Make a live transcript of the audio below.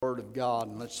of God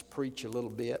and let's preach a little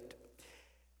bit.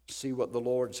 See what the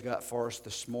Lord's got for us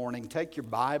this morning. Take your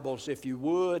Bibles, if you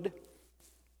would,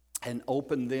 and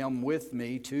open them with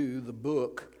me to the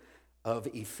book of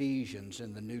Ephesians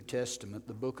in the New Testament.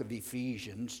 The book of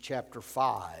Ephesians, chapter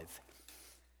 5.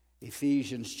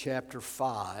 Ephesians chapter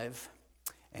 5.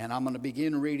 And I'm going to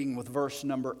begin reading with verse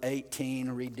number 18,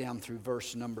 read down through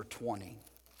verse number 20.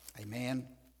 Amen.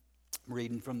 I'm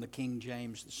reading from the King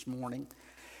James this morning.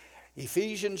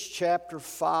 Ephesians chapter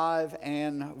 5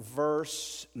 and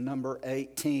verse number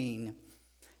 18.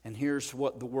 And here's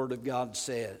what the Word of God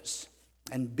says.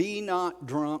 And be not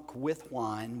drunk with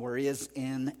wine, where is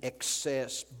in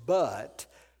excess, but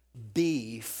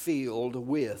be filled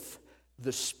with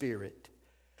the Spirit,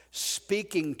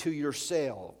 speaking to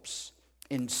yourselves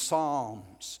in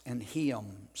psalms and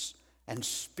hymns and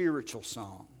spiritual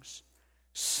songs,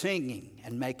 singing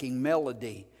and making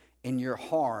melody in your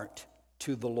heart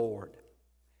to the Lord,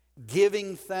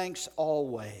 giving thanks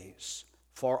always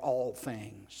for all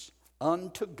things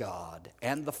unto God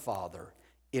and the Father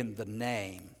in the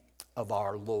name of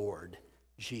our Lord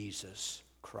Jesus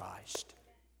Christ.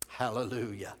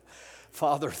 Hallelujah.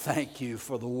 Father, thank you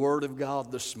for the Word of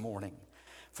God this morning,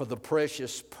 for the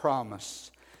precious promise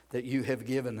that you have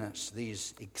given us,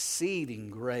 these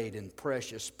exceeding great and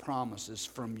precious promises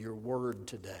from your Word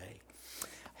today.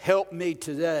 Help me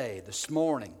today, this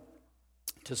morning,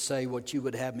 to say what you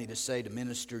would have me to say, to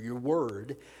minister your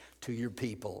word to your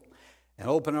people. And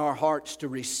open our hearts to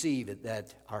receive it,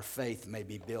 that our faith may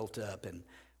be built up and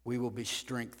we will be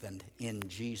strengthened in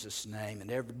Jesus' name.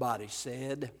 And everybody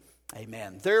said,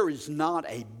 amen. There is not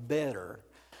a better,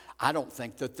 I don't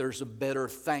think that there's a better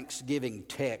Thanksgiving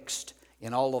text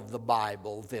in all of the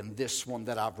Bible than this one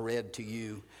that I've read to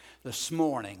you this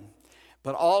morning.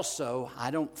 But also,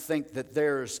 I don't think that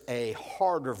there's a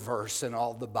harder verse in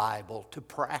all the Bible to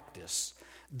practice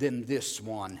than this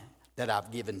one that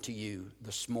I've given to you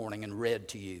this morning and read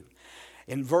to you.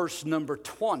 In verse number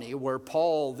 20, where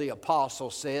Paul the apostle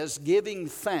says, giving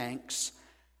thanks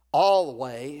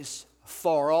always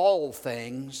for all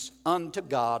things unto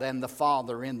God and the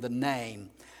Father in the name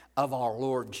of our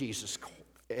Lord Jesus,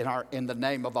 in the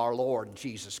name of our Lord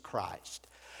Jesus Christ.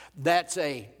 That's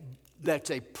a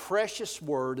precious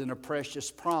word and a precious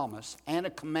promise and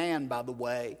a command, by the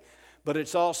way, but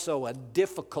it's also a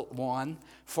difficult one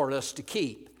for us to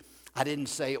keep. I didn't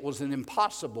say it was an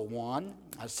impossible one.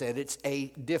 I said it's a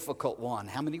difficult one.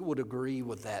 How many would agree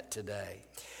with that today?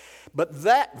 But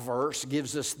that verse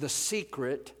gives us the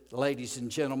secret, ladies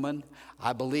and gentlemen,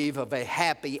 I believe, of a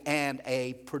happy and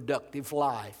a productive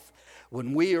life.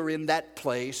 When we are in that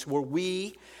place where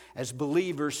we as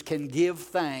believers can give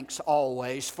thanks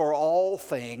always for all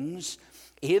things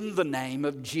in the name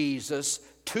of Jesus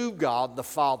to God the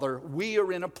Father, we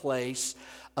are in a place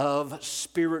of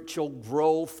spiritual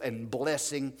growth and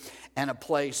blessing and a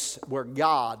place where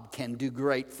God can do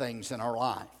great things in our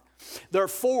life. There are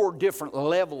 4 different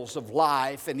levels of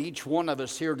life, and each one of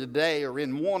us here today are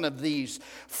in one of these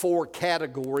 4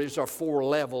 categories or 4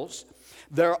 levels.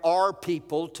 There are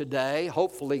people today,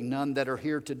 hopefully none that are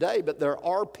here today, but there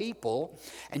are people,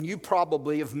 and you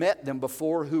probably have met them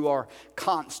before, who are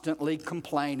constantly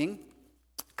complaining,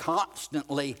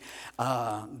 constantly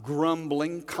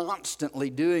grumbling, constantly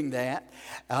doing that.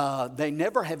 They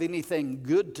never have anything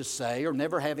good to say or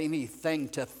never have anything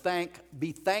to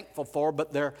be thankful for,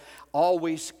 but they're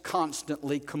always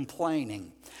constantly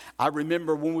complaining. I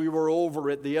remember when we were over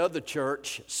at the other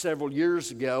church several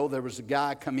years ago, there was a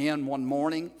guy come in one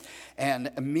morning,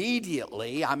 and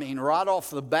immediately, right off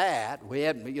the bat,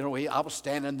 I was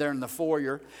standing there in the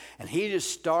foyer, and he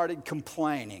just started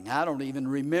complaining. I don't even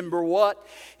remember what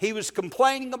he was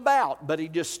complaining about, but he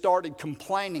just started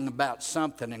complaining about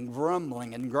something and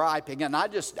grumbling and griping, and I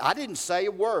didn't say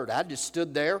a word. I just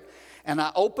stood there. And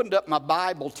I opened up my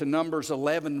Bible to Numbers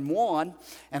 11:1,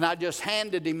 and I just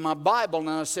handed him my Bible, and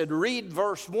I said, read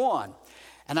verse 1.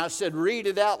 And I said, read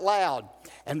it out loud.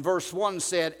 And verse 1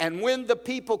 said, and when the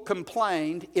people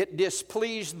complained, it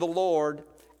displeased the Lord,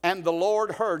 and the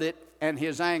Lord heard it, and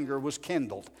his anger was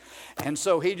kindled. And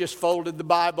so he just folded the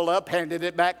Bible up, handed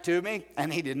it back to me,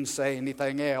 and he didn't say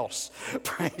anything else.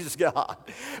 Praise God.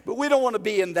 But we don't want to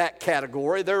be in that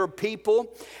category. There are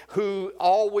people who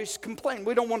always complain.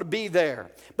 We don't want to be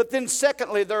there. But then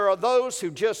secondly, there are those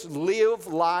who just live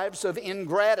lives of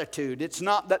ingratitude. It's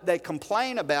not that they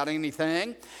complain about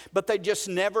anything, but they just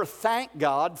never thank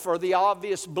God for the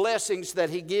obvious blessings that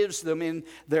he gives them in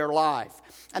their life.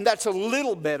 And that's a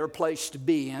little better place to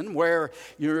be in, where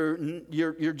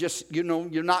you're just,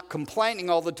 you're not complaining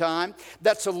all the time.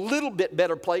 That's a little bit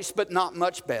better place, but not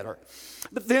much better.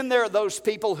 But then there are those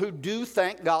people who do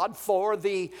thank God for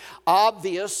the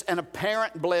obvious and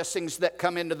apparent blessings that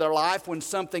come into their life. When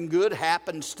something good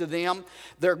happens to them,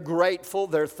 they're grateful,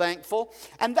 they're thankful.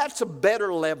 And that's a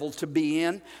better level to be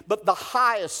in. But the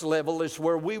highest level is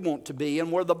where we want to be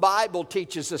and where the Bible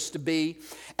teaches us to be.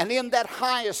 And in that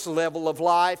highest level of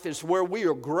life is where we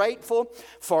are grateful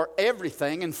for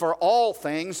everything and for all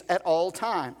things at all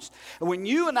times. And when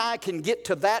you and I can get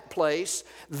to that place,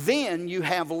 then you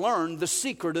have learned the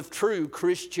secret of true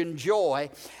Christian joy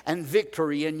and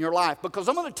victory in your life. Because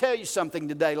I'm going to tell you something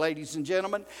today, ladies and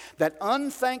gentlemen, that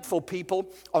unthankful people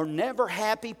are never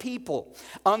happy people.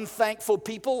 Unthankful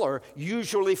people are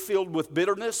usually filled with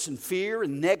bitterness and fear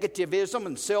and negativism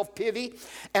and self-pity,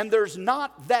 and there's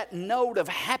not that note of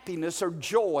happiness or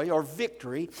joy or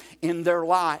victory in their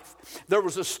life. There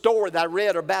was a story that I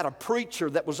read about a preacher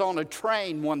that was on a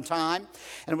train one time,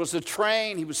 and it was a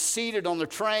train, he was seated on the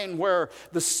train where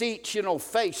the seats,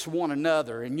 face one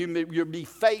another, and you'll be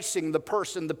facing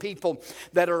the people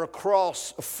that are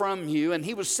across from you. And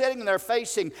he was sitting there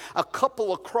facing a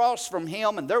couple across from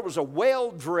him, and there was a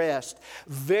well-dressed,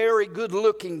 very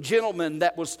good-looking gentleman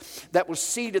that was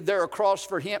seated there across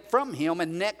from him,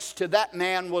 and next to that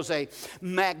man was a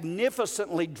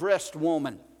magnificently dressed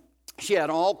woman. She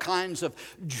had all kinds of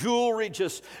jewelry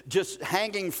just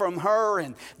hanging from her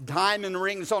and diamond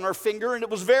rings on her finger. And it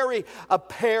was very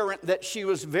apparent that she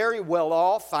was very well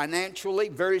off financially,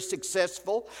 very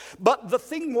successful. But the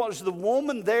thing was, the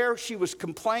woman there, she was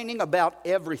complaining about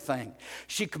everything.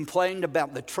 She complained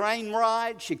about the train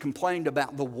ride. She complained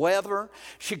about the weather.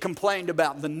 She complained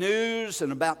about the news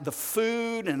and about the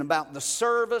food and about the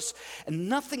service. And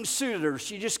nothing suited her.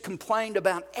 She just complained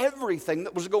about everything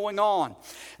that was going on.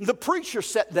 And the preacher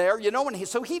sat there, and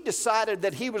so he decided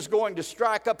that he was going to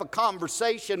strike up a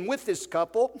conversation with this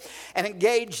couple and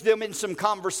engage them in some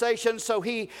conversation. So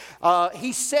he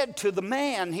said to the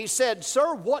man, he said,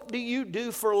 "Sir, what do you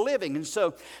do for a living?" And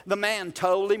so the man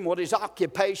told him what his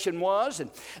occupation was. And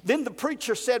then the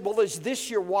preacher said, "Well, is this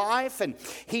your wife?" And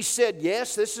he said,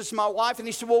 "Yes, this is my wife." And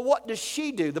he said, "Well, what does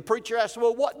she do?" The preacher asked,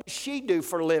 "Well, what does she do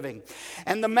for a living?"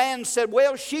 And the man said,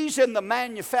 "Well, she's in the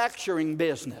manufacturing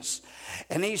business."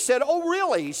 And he said, "Oh,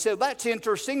 really?" He said, "That's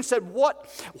interesting." He said,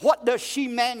 what does she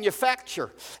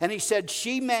manufacture?" And he said,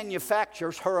 "She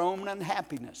manufactures her own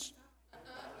unhappiness."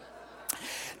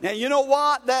 Now, you know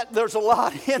what? There's a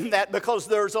lot in that, because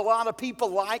there's a lot of people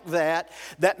like that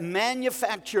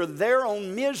manufacture their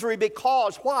own misery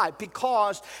because, why?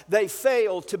 Because they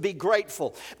fail to be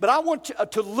grateful. But I want you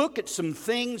to look at some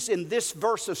things in this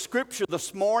verse of Scripture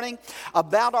this morning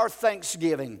about our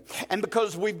Thanksgiving. And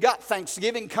because we've got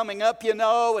Thanksgiving coming up,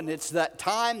 and it's that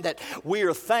time that we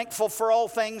are thankful for all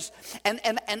things. And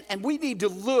we need to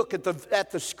look at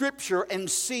the Scripture and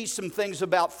see some things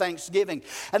about Thanksgiving.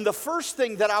 And the first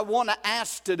thing that I want to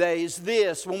ask today is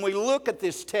this. When we look at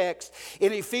this text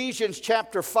in Ephesians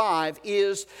chapter 5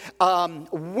 is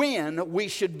when we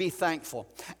should be thankful.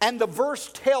 And the verse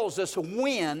tells us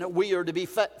when we are to be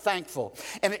thankful.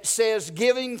 And it says,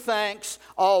 giving thanks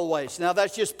always. Now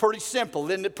that's just pretty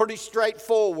simple, isn't it? Pretty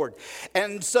straightforward.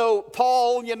 And so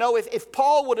Paul, if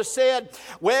Paul would have said,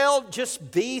 well,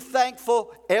 just be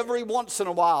thankful every once in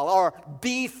a while, or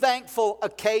be thankful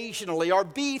occasionally, or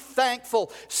be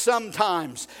thankful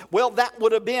sometimes, well, that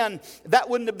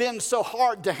wouldn't have been so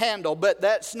hard to handle. But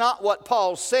that's not what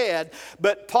Paul said.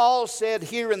 But Paul said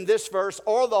here in this verse,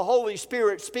 or the Holy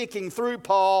Spirit speaking through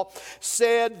Paul,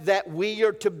 said that we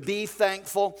are to be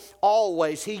thankful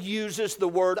always. He uses the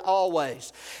word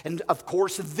always. And of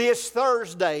course, this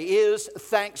Thursday is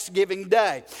Thanksgiving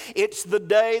Day. It's the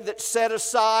day that's set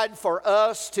aside for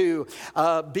us to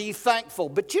be thankful.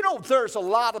 But there's a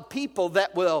lot of people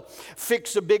that will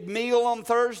fix a big meal on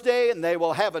Thursday, and they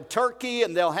will have a turkey,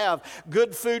 and they'll have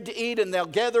good food to eat, and they'll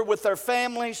gather with their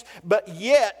families, but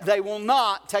yet they will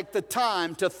not take the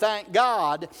time to thank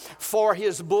God for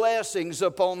His blessings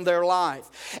upon their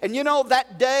life. And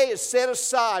that day is set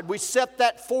aside. We set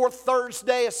that fourth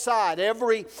Thursday aside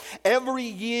every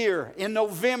year in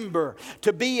November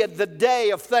to be the day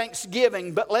of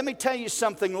Thanksgiving. But let me tell you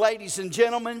something, ladies and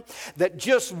gentlemen, that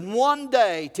just one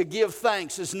day to give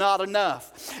thanks is not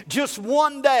enough. Just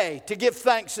one day to give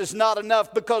thanks is not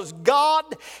enough, because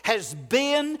God has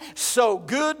been so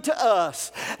good to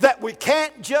us that we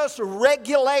can't just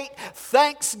regulate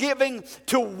Thanksgiving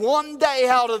to one day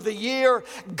out of the year.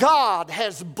 God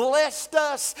has blessed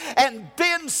us and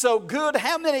been so good.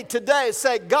 How many today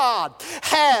say, God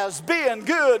has been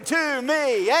good to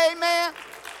me? Amen.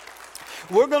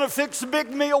 We're going to fix a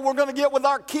big meal. We're going to get with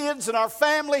our kids and our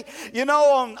family,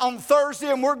 on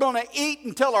Thursday, and we're going to eat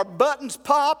until our buttons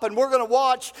pop, and we're going to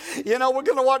watch,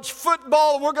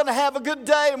 football, and we're going to have a good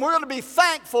day, and we're going to be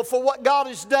thankful for what God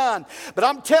has done. But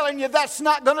I'm telling you, that's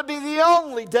not going to be the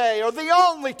only day or the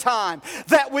only time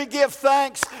that we give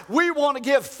thanks. We want to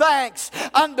give thanks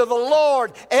unto the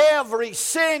Lord every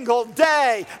single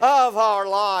day of our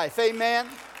life. Amen.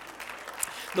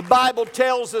 The Bible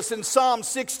tells us in Psalm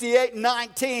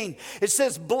 68:19, it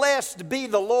says, "Blessed be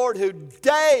the Lord who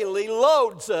daily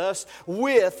loads us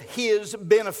with His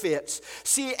benefits."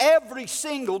 See, every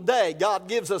single day, God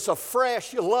gives us a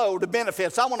fresh load of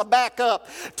benefits. I want to back up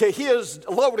to His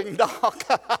loading dock,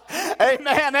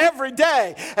 amen, every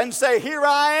day and say, "Here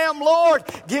I am, Lord.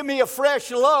 Give me a fresh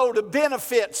load of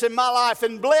benefits in my life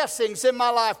and blessings in my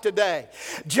life today."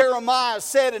 Jeremiah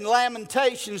said in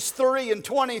Lamentations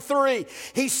 3:23,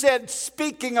 he said,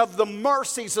 speaking of the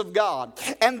mercies of God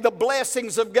and the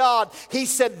blessings of God, he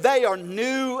said, "They are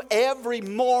new every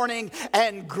morning,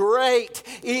 and great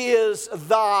is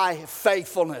thy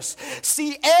faithfulness."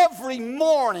 See, every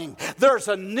morning there's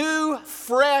a new,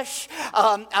 fresh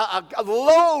a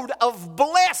load of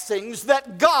blessings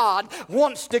that God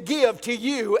wants to give to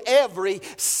you every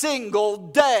single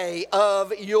day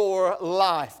of your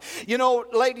life.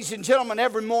 Ladies and gentlemen,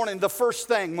 every morning, the first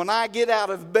thing when I get out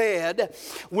of bed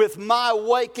with my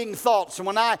waking thoughts,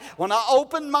 when I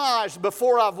open my eyes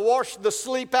before I've washed the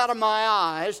sleep out of my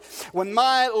eyes, when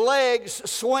my legs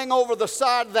swing over the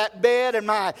side of that bed and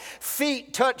my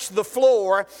feet touch the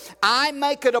floor, I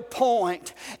make it a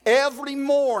point every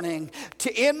morning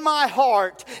in my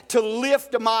heart to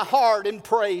lift my heart in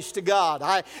praise to God.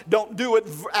 I don't do it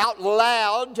out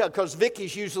loud because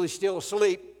Vicky's usually still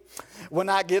asleep when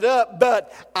I get up,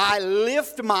 but I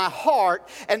lift my heart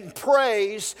and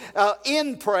praise,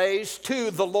 in praise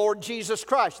to the Lord Jesus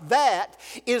Christ. That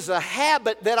is a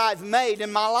habit that I've made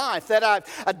in my life,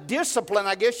 a discipline,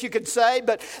 I guess you could say,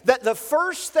 but that the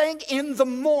first thing in the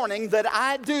morning that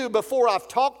I do before I've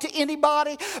talked to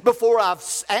anybody, before I've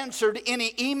answered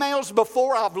any emails,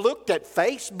 before I've looked at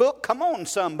Facebook, come on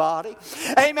somebody,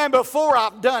 amen, before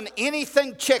I've done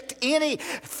anything, checked any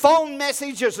phone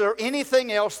messages or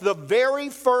anything else, the very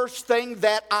first thing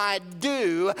that I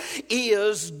do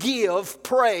is give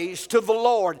praise to the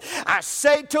Lord. I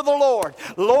say to the Lord,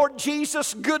 "Lord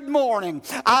Jesus, good morning.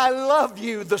 I love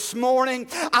you this morning.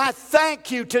 I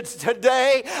thank you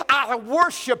today. I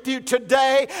worship you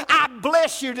today. I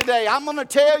bless you today." I'm going to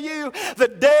tell you, the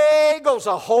day goes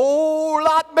a whole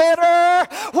lot better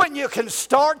when you can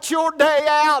start your day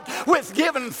out with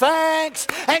giving thanks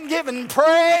and giving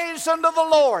praise unto the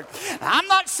Lord. I'm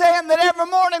not saying that every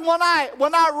morning when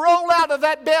I roll out of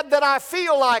that bed that I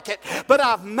feel like it, but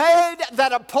I've made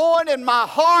that a point in my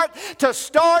heart to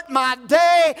start my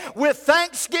day with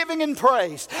thanksgiving and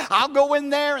praise. I'll go in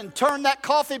there and turn that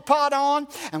coffee pot on,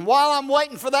 and while I'm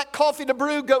waiting for that coffee to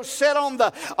brew, go sit on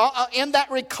in that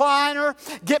recliner,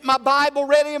 get my Bible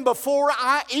ready, and before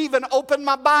I even open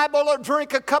my Bible or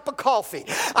drink a cup of coffee,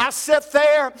 I sit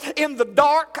there in the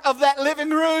dark of that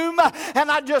living room and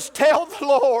I just tell the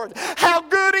Lord how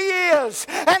good He is,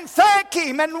 and thank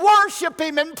Him and worship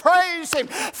Him and praise Him.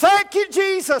 Thank you,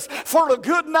 Jesus, for a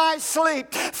good night's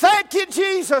sleep. Thank you,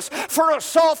 Jesus, for a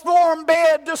soft, warm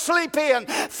bed to sleep in.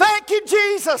 Thank you,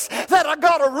 Jesus, that I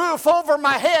got a roof over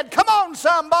my head. Come on,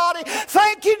 somebody.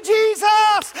 Thank you,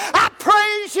 Jesus. I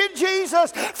praise you,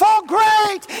 Jesus, for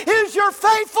great is your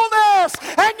faithfulness,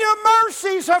 and your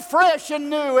mercies are fresh and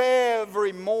new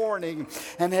every morning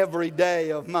and every day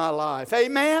of my life.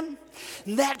 Amen.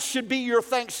 And that should be your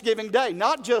Thanksgiving Day,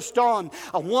 not just on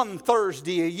one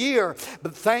Thursday a year,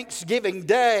 but Thanksgiving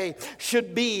Day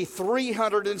should be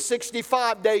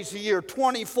 365 days a year,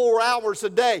 24 hours a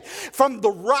day. From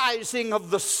the rising of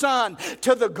the sun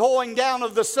to the going down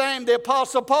of the same, the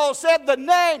Apostle Paul said, the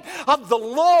name of the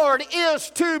Lord is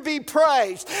to be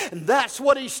praised. And that's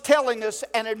what he's telling us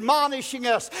and admonishing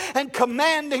us and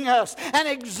commanding us and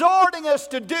exhorting us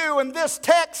to do in this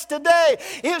text today,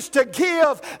 is to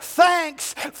give thanks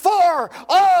for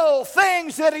all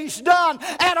things that he's done,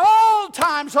 at all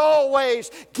times, always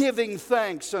giving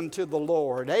thanks unto the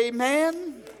Lord.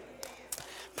 Amen.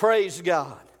 Praise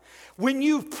God. When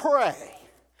you pray,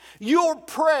 your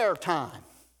prayer time,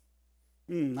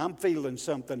 I'm feeling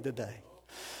something today.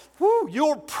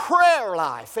 Your prayer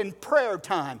life and prayer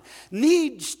time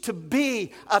needs to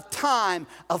be a time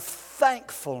of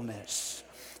thankfulness.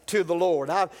 to the Lord.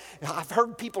 I've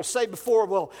heard people say before,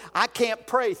 well, I can't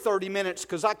pray 30 minutes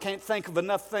because I can't think of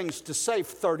enough things to say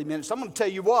for 30 minutes. I'm going to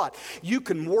tell you what, you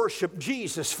can worship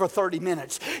Jesus for 30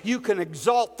 minutes. You can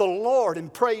exalt the Lord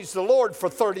and praise the Lord for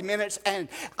 30 minutes. And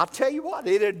I'll tell you what,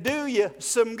 it'll do you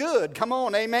some good. Come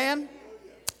on, amen?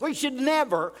 We should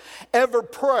never, ever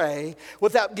pray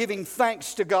without giving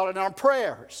thanks to God in our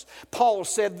prayers. Paul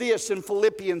said this in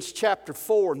Philippians chapter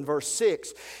 4 and verse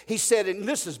 6. He said, and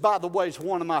this is, by the way, is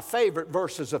one of my favorite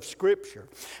verses of Scripture.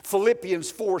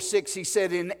 Philippians 4:6, he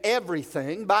said, in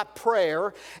everything, by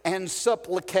prayer and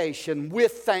supplication,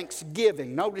 with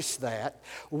thanksgiving. Notice that.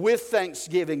 With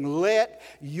thanksgiving, let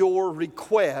your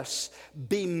requests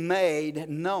be made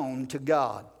known to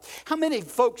God. How many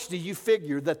folks do you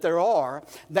figure that there are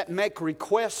that make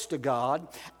requests to God,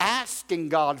 asking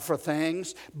God for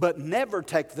things, but never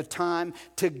take the time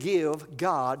to give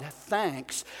God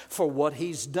thanks for what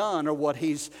He's done or what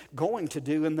He's going to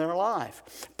do in their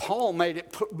life? Paul made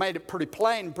it pretty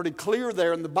plain, pretty clear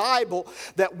there in the Bible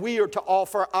that we are to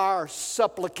offer our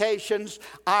supplications,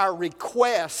 our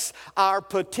requests, our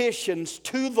petitions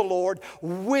to the Lord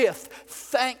with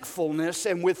thankfulness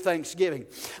and with thanksgiving.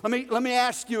 Let me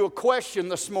ask you a question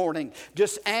this morning.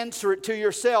 Just answer it to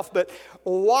yourself. But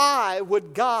why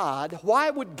would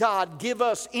God give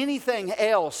us anything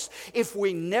else if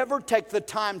we never take the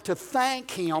time to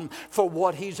thank Him for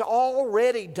what He's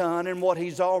already done and what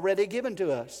He's already given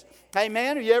to us?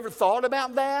 Amen. Have you ever thought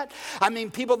about that? I mean,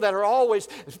 people that are always,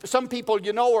 some people,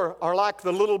 are like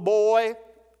the little boy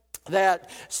that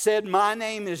said, my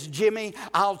name is Jimmy,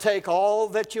 I'll take all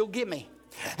that you'll give me.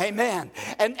 Amen.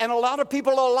 And a lot of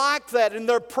people are like that in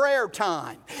their prayer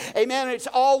time. Amen. It's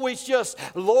always just,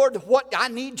 Lord, what I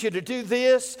need you to do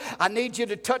this. I need you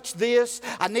to touch this.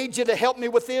 I need you to help me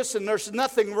with this. And there's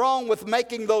nothing wrong with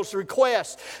making those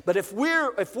requests. But if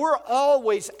we're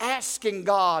always asking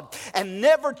God and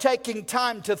never taking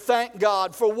time to thank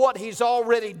God for what He's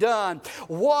already done,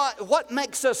 what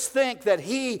makes us think that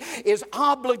He is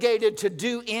obligated to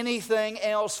do anything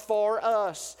else for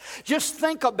us? Just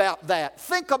think about that.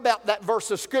 Think about that verse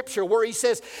of Scripture where he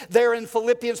says there in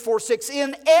Philippians 4:6,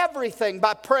 in everything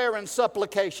by prayer and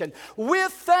supplication,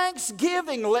 with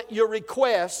thanksgiving let your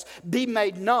requests be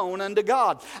made known unto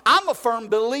God. I'm a firm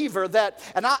believer that,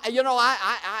 and I'm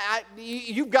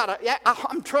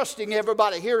trusting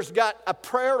everybody here's got a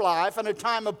prayer life and a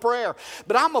time of prayer.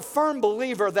 But I'm a firm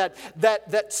believer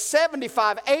that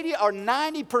 75, 80, or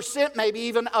 90% maybe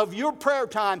even of your prayer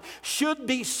time should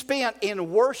be spent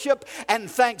in worship and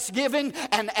thanksgiving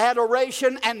and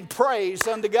adoration and praise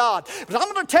unto God. But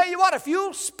I'm going to tell you what, if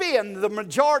you'll spend the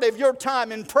majority of your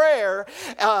time in prayer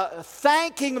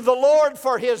thanking the Lord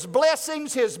for His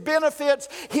blessings, His benefits,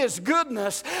 His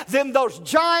goodness, then those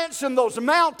giants and those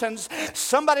mountains,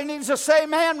 somebody needs to say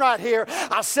amen right here.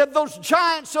 I said those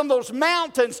giants and those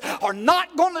mountains are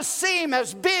not going to seem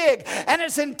as big and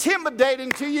as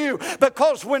intimidating to you,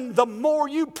 because when the more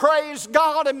you praise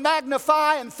God and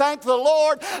magnify and thank the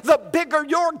Lord, the bigger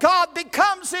your God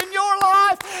becomes in your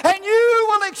life, and you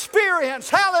will experience,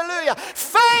 hallelujah,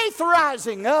 faith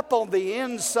rising up on the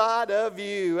inside of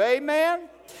you. Amen.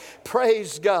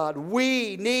 Praise God.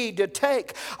 We need to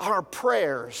take our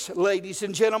prayers, ladies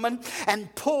and gentlemen,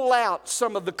 and pull out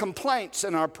some of the complaints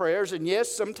in our prayers. And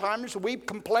yes, sometimes we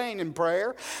complain in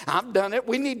prayer. I've done it.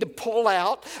 We need to pull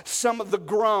out some of the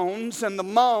groans and the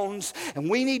moans, and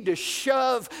we need to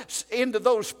shove into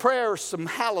those prayers some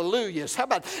hallelujahs. How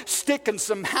about sticking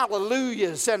some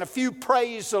hallelujahs and a few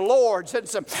praise the Lords and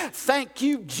some thank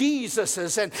you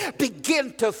Jesuses, and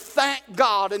begin to thank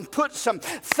God and put some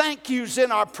thank yous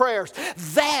in our prayers.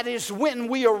 That is when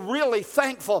we are really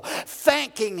thankful,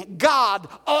 thanking God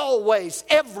always,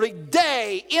 every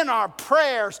day in our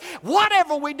prayers.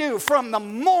 Whatever we do from the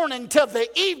morning till the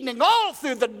evening, all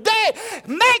through the day,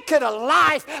 make it a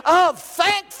life of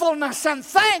thankfulness and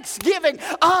thanksgiving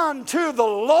unto the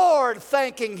Lord,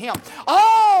 thanking Him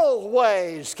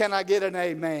always. Can I get an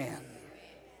amen?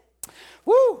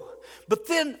 Woo! But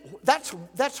then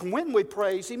that's when we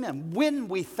praise Him and when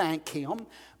we thank Him.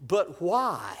 But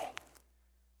why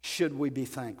should we be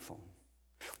thankful?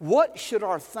 What should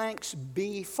our thanks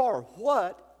be for?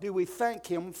 What do we thank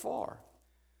Him for?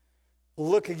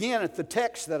 Look again at the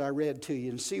text that I read to you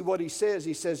and see what he says.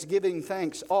 He says, giving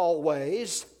thanks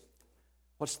always.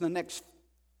 What's the next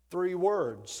three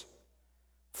words?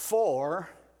 For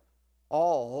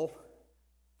all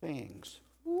things.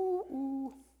 Ooh,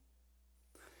 ooh.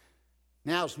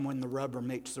 Now's when the rubber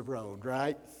meets the road,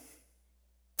 right?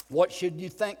 What should you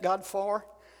thank God for?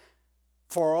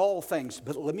 For all things.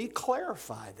 But let me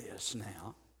clarify this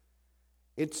now.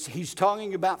 He's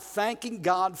talking about thanking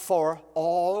God for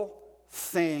all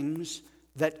things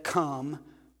that come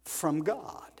from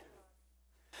God.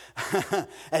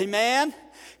 Amen?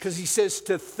 Because he says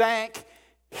to thank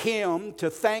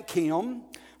him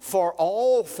for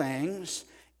all things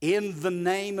in the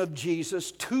name of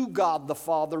Jesus, to God the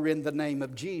Father in the name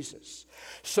of Jesus.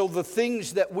 So the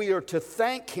things that we are to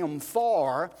thank him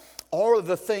for are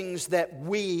the things that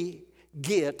we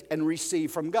get and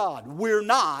receive from God. We're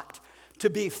not to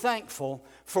be thankful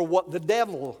for what the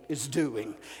devil is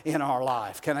doing in our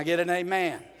life. Can I get an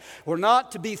amen? We're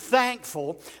not to be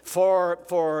thankful for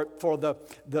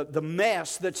the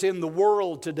mess that's in the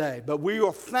world today, but we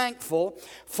are thankful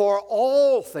for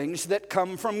all things that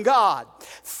come from God.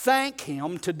 Thank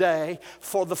him today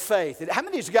for the faith. How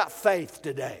many's got faith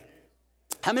today?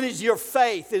 How many of your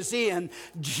faith is in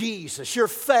Jesus? Your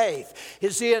faith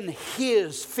is in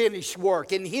his finished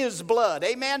work, in his blood.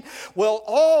 Amen? Well,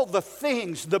 all the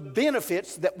things, the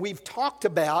benefits that we've talked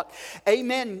about,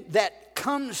 amen, that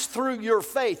comes through your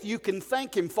faith, you can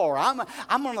thank him for. I'm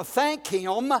going to thank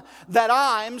him that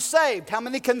I'm saved. How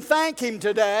many can thank him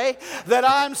today that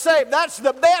I'm saved? That's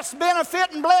the best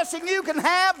benefit and blessing you can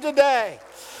have today.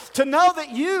 To know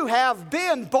that you have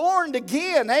been born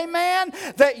again, amen,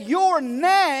 that your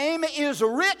name is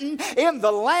written in the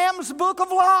Lamb's book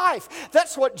of life.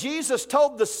 That's what Jesus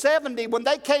told the 70 when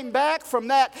they came back from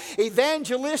that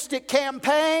evangelistic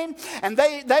campaign, and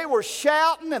they were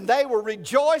shouting and they were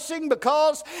rejoicing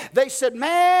because they said,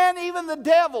 man, even the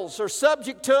devils are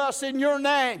subject to us in your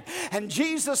name. And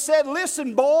Jesus said,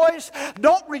 listen, boys,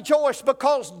 don't rejoice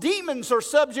because demons are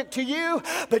subject to you,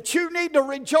 but you need to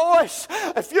rejoice.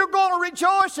 If you're going to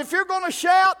rejoice, if you're going to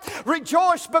shout,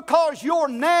 rejoice because your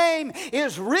name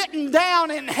is written down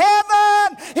in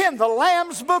heaven in the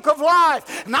Lamb's book of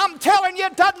life. And I'm telling you,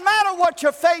 it doesn't matter what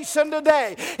you're facing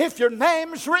today. If your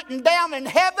name's written down in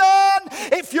heaven,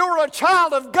 if you're a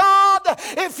child of God,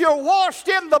 if you're washed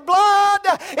in the blood,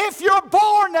 if you're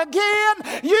born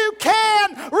again, you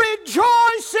can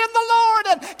rejoice in the Lord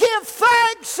and give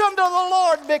thanks unto the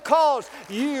Lord because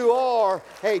you are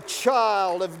a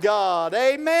child of God.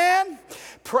 Amen?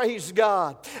 Praise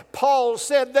God. Paul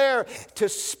said there to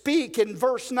speak in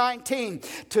verse 19,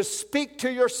 to speak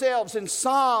to yourselves in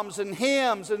psalms and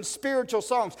hymns and spiritual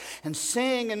songs and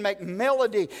sing and make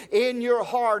melody in your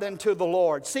heart unto the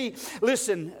Lord. See,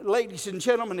 listen, ladies and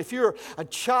gentlemen, if you're a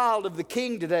child of the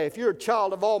King today, if you're a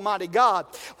child of Almighty God,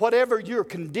 whatever your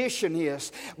condition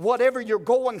is, whatever you're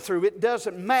going through, it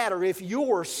doesn't matter. If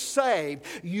you're saved,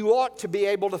 you ought to be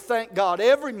able to thank God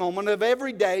every moment of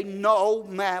every day, no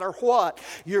matter what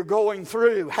you're going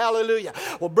through. Hallelujah.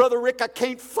 Well, Brother Rick, I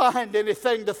can't find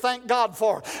anything to thank God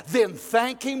for. Then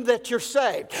thank him that you're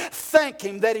saved. Thank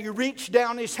him that he reached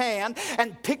down his hand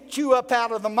and picked you up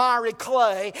out of the miry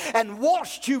clay and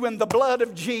washed you in the blood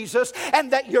of Jesus,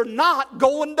 and that you're not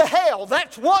going to hell.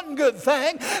 That's one good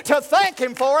thing to thank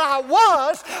him for. I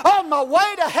was on my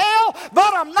way to hell,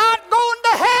 but I'm not going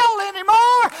to hell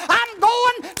anymore. I'm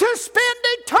going to spend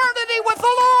eternity with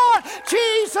the Lord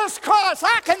Jesus Christ.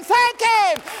 I can thank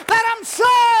him that I'm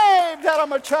saved, that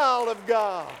I'm a child of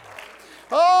God.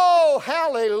 Oh,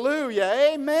 hallelujah.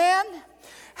 Amen.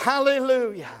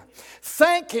 Hallelujah.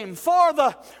 Thank him for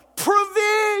the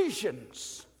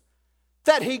provisions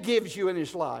that he gives you in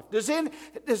his life. Does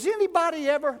anybody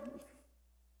ever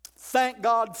thank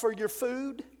God for your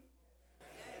food?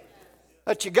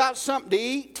 That you got something to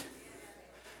eat?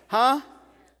 Huh?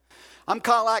 I'm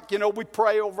kind of like, we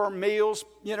pray over our meals,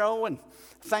 and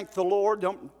thank the Lord,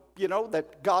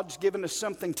 that God's given us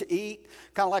something to eat.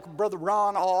 Kind of like Brother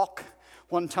Ron Auk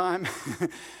one time.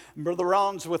 Brother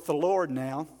Ron's with the Lord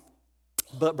now.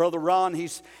 But Brother Ron,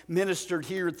 he's ministered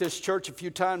here at this church a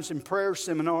few times in prayer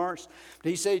seminars.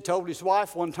 He said he told his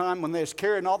wife one time when they was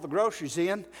carrying all the groceries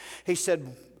in, he said,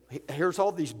 here's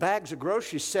all these bags of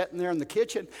groceries sitting there in the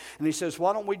kitchen. And he says,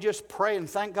 why don't we just pray and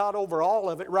thank God over all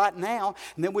of it right now,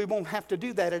 and then we won't have to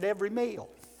do that at every meal.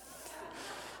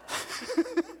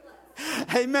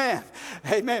 Amen.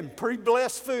 Amen. Pretty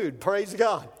blessed food. Praise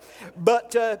God.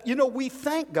 But, we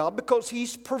thank God because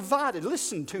he's provided.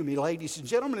 Listen to me, ladies and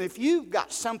gentlemen. If you've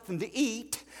got something to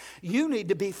eat, you need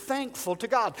to be thankful to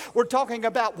God. We're talking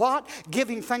about what?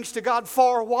 Giving thanks to God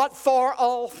for what? For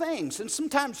all things. And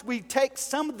sometimes we take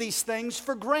some of these things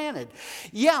for granted.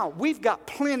 Yeah, we've got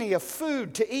plenty of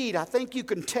food to eat. I think you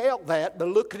can tell that by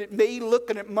looking at me,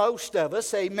 looking at most of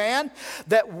us, amen,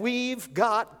 that we've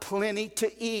got plenty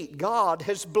to eat. God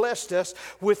has blessed us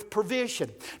with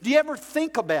provision. Do you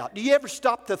ever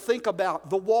stop to think about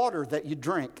the water that you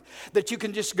drink? That you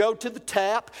can just go to the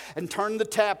tap and turn the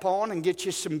tap on and get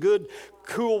you some good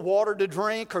cool water to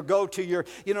drink, or go to your,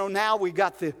 now we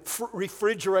got the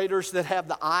refrigerators that have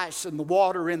the ice and the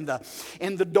water in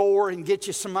the door, and get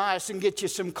you some ice and get you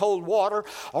some cold water,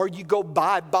 or you go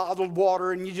buy bottled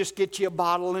water and you just get you a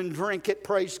bottle and drink it.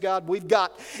 Praise God. We've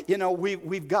got,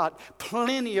 we've got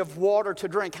plenty of water to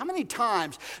drink. How many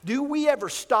times do we ever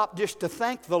stop just to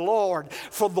thank the Lord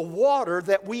for the water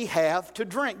that we have to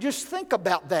drink? Just think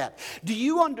about that. Do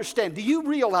you understand? Do you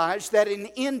realize that in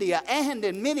India and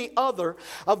in many other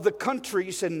of the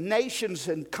countries and nations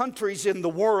and countries in the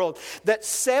world, that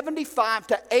 75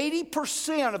 to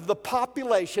 80% of the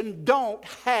population don't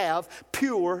have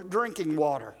pure drinking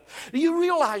water? Do you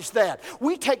realize that?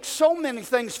 We take so many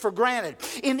things for granted.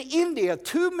 In India,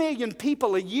 2 million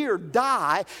people a year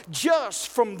die just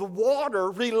from the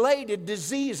water-related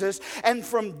diseases and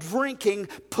from drinking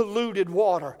polluted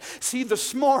water. See,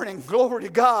 this morning, glory to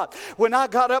God, when I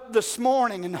got up this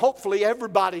morning, and hopefully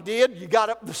everybody did, you got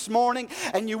up this morning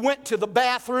and you went to the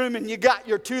bathroom and you got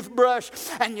your toothbrush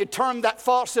and you turned that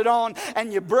faucet on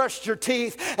and you brushed your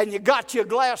teeth and you got you a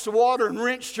glass of water and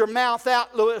rinsed your mouth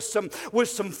out with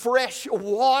some fresh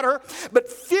water. But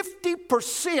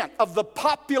 50% of the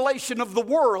population of the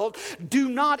world do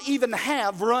not even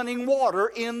have running water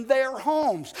in their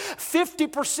homes.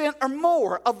 50% or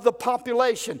more of the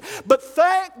population. But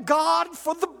thank God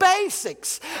for the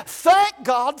basics. Thank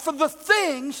God for the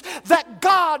things that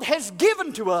God has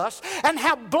given to us, and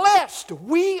how blessed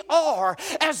we are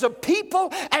as a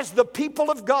people, as the people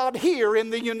of God here in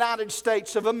the United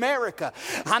States of America.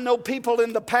 I know people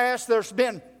in the past, there's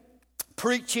been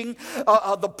preaching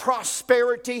the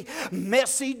prosperity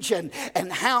message, and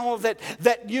how that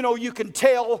you can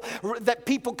tell, that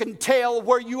people can tell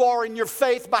where you are in your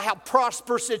faith by how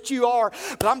prosperous that you are.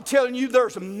 But I'm telling you,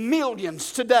 there's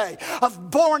millions today of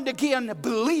born again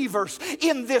believers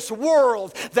in this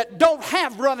world that don't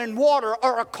have running water,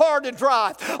 or a car to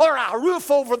drive, or a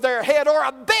roof over their head, or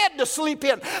a bed to sleep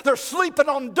in. They're sleeping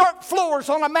on dirt floors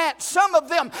on a mat. Some of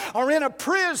them are in a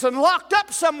prison, locked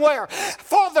up somewhere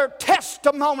for their testimony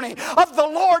of the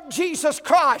Lord Jesus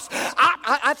Christ.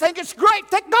 I think it's great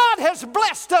that God has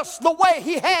blessed us the way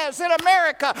He has in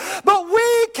America, but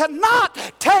we cannot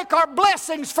take our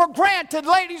blessings for granted,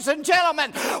 ladies and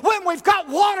gentlemen, when we've got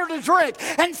water to drink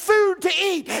and food to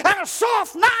eat and a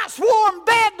soft, nice, warm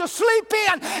bed to sleep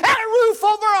in and a roof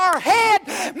over our head.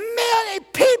 Many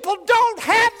people don't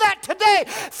have that today.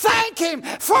 Thank Him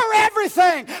for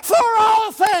everything, for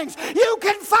all things. You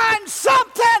can find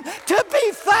something to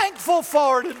be thankful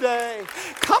for today.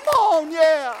 Come on,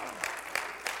 yeah.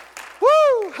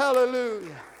 Woo,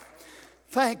 hallelujah.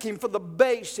 Thank Him for the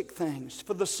basic things,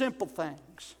 for the simple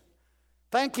things.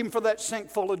 Thank Him for that sink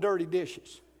full of dirty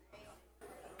dishes.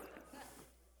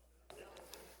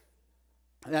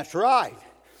 That's right.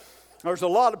 There's a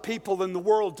lot of people in the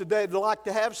world today that like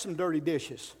to have some dirty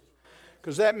dishes,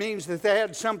 because that means that they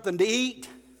had something to eat.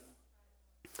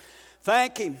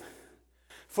 Thank Him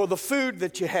for the food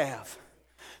that you have.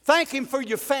 Thank Him for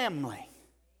your family.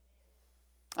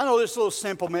 I know this is a little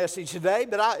simple message today,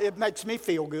 but it makes me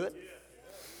feel good.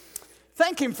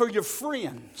 Thank Him for your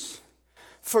friends,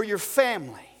 for your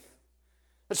family.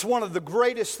 It's one of the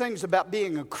greatest things about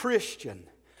being a Christian,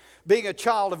 being a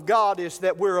child of God, is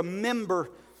that we're a member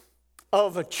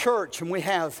of a church, and we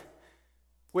have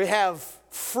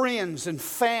friends and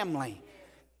family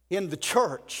in the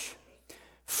church,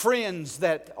 friends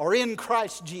that are in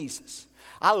Christ Jesus.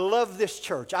 I love this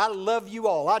church. I love you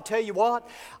all. I tell you what,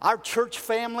 our church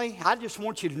family, I just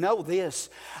want you to know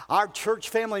this. Our church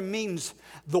family means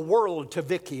the world to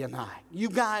Vicki and I. You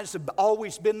guys have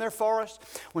always been there for us.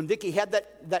 When Vicki had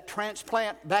that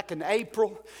transplant back in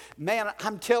April, man,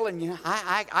 I'm telling you,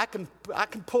 I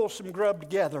can pull some grub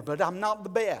together, but I'm not the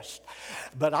best.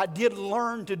 But I did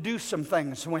learn to do some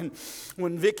things when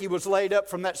Vicki was laid up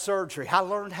from that surgery. I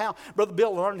learned how, Brother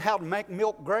Bill learned how to make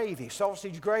milk gravy,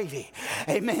 sausage gravy.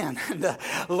 Amen. And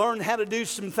learned how to do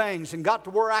some things, and got to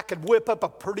where I could whip up a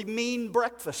pretty mean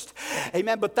breakfast.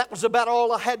 Amen. But that was about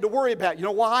all I had to worry about. You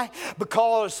know why?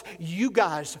 Because you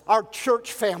guys, our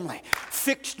church family,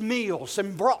 fixed meals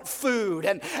and brought food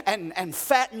and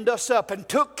fattened us up and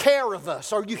took care of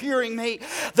us. Are you hearing me?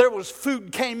 There was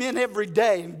food came in every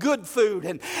day, and good food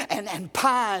and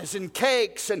pies and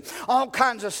cakes and all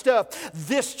kinds of stuff.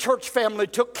 This church family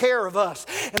took care of us.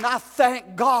 And I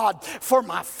thank God for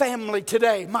my family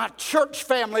today, my church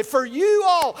family, for you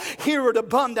all here at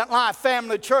Abundant Life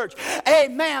Family Church.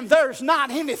 Amen. There's not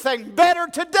anything better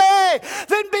today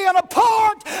than being a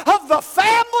part of the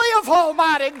family of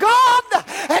Almighty God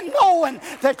and knowing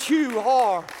that you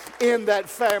are in that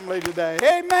family today.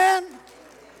 Amen.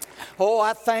 Oh,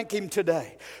 I thank Him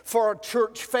today for our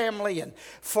church family and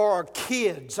for our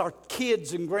kids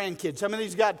and grandkids. How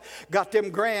many's got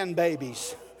them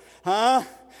grandbabies? Huh?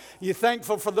 You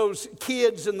thankful for those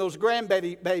kids and those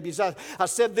grandbabies? I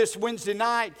said this Wednesday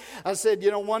night. I said,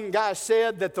 one guy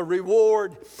said that the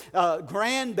reward,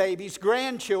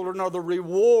 grandchildren are the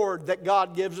reward that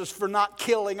God gives us for not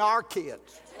killing our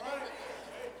kids.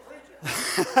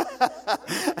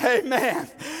 Amen.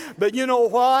 But you know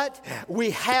what?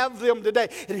 We have them today.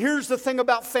 And here's the thing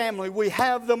about family. We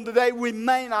have them today. We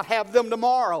may not have them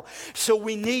tomorrow. So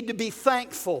we need to be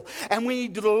thankful. And we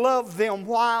need to love them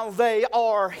while they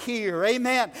are here.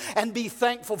 Amen. And be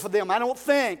thankful for them. I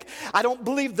don't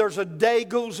believe there's a day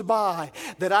goes by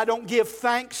that I don't give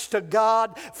thanks to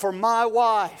God for my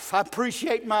wife. I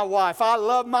appreciate my wife. I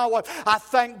love my wife. I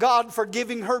thank God for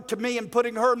giving her to me and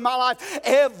putting her in my life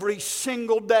every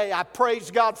single day. I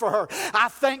praise God for her. I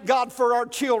thank God for our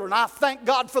children. I thank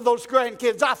God for those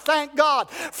grandkids. I thank God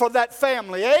for that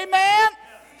family. Amen.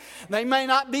 They may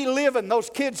not be living. Those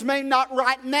kids may not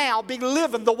right now be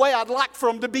living the way I'd like for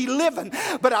them to be living.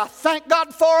 But I thank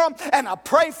God for them and I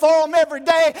pray for them every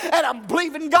day. And I'm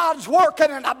believing God's working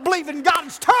and I'm believing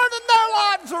God's turning their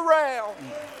lives around.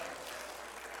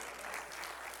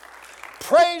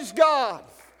 Praise God.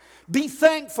 Be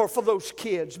thankful for those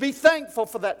kids. Be thankful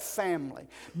for that family.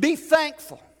 Be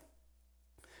thankful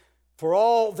for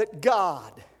all that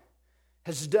God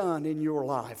has done in your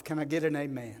life. Can I get an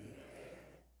amen?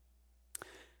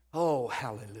 Oh,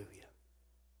 hallelujah.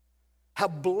 How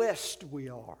blessed we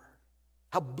are.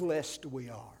 How blessed we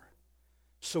are.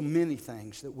 So many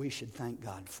things that we should thank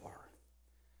God for.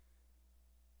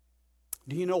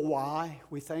 Do you know why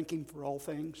we thank Him for all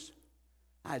things?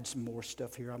 I had some more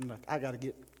stuff here. I got to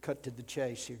get cut to the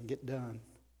chase here and get done.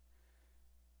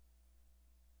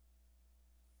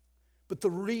 But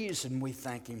the reason we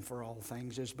thank Him for all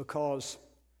things is because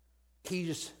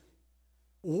He's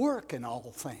working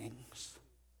all things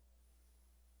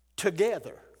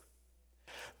together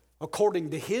according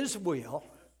to His will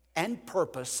and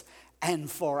purpose and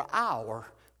for our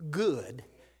good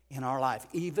in our life,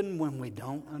 even when we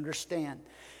don't understand.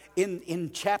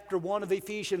 In chapter 1 of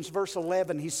Ephesians, verse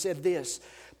 11, he said this.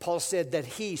 Paul said that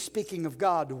He, speaking of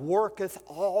God, worketh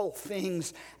all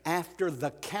things after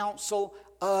the counsel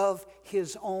of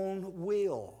His own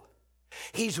will.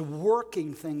 He's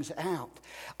working things out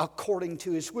according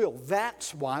to His will.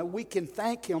 That's why we can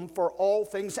thank Him for all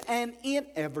things and in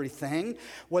everything,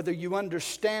 whether you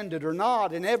understand it or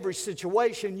not. In every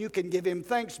situation, you can give Him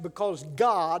thanks because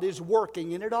God is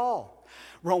working in it all.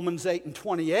 Romans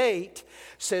 8:28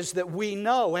 says that we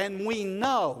know,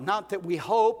 not that we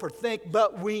hope or think,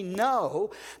 but we know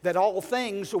that all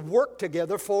things work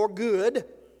together for good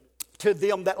to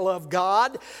them that love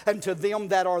God and to them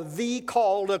that are the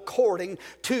called according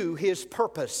to His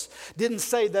purpose. Didn't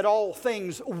say that all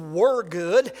things were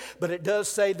good, but it does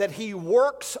say that He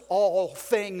works all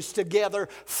things together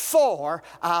for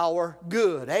our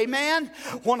good. Amen?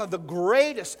 One of the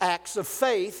greatest acts of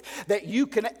faith that you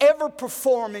can ever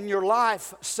perform in your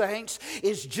life, saints,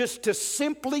 is just to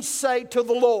simply say to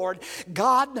the Lord,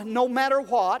 God, no matter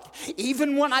what,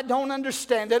 even when I don't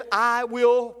understand it, I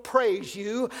will praise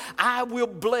You. I will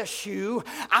bless You.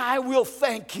 I will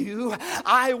thank You.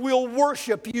 I will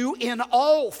worship You in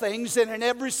all things and in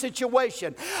every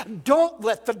situation. Don't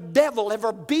let the devil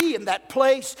ever be in that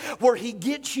place where he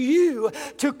gets you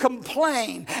to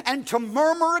complain and to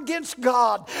murmur against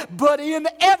God. But in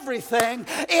everything,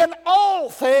 in all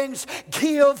things,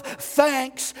 give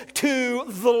thanks to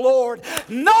the Lord,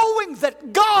 knowing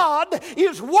that God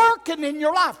is working in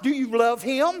your life. Do you love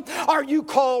Him? Are you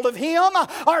called of Him?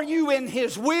 Are you in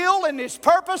His will and His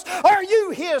purpose? Are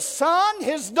you His son,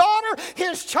 His daughter,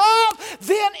 His child?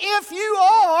 Then if you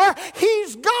are,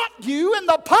 He's got you in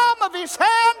the palm of His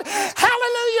hand.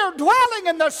 Hallelujah, dwelling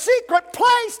in the secret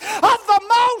place of the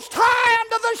Most High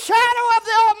under the shadow of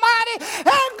the Almighty.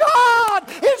 And God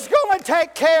is going to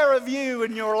take care of you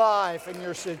in your life and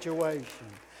your situation.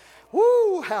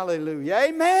 Woo, hallelujah.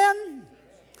 Amen.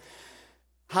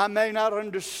 I may not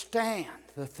understand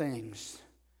the things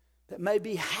that may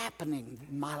be happening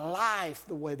in my life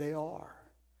the way they are,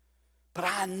 but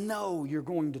I know You're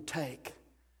going to take.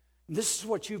 This is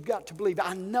what you've got to believe.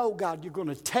 I know, God, You're going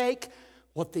to take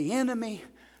what the enemy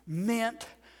meant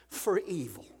for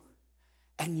evil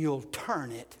and You'll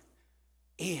turn it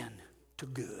into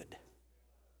good.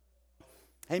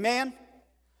 Amen?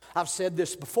 I've said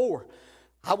this before.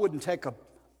 I wouldn't take a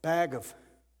bag of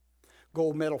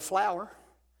gold medal flour,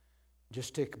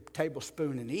 just take a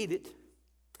tablespoon and eat it.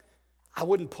 I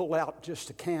wouldn't pull out just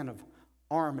a can of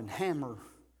Arm & Hammer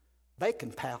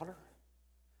baking powder.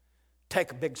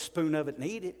 take a big spoon of it and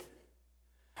eat it.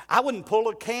 I wouldn't pull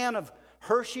a can of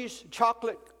Hershey's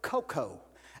chocolate cocoa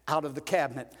out of the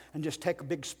cabinet and just take a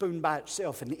big spoon by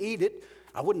itself and eat it.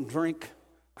 I wouldn't drink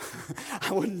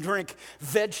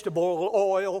vegetable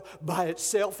oil by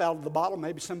itself out of the bottle.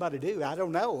 Maybe somebody do. I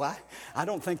don't know. I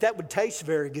don't think that would taste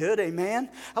very good. Amen.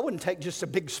 I wouldn't take just a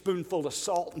big spoonful of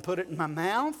salt and put it in my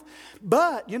mouth.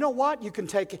 But you know what? You can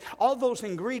take it. All those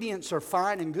ingredients are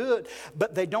fine and good,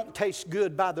 but they don't taste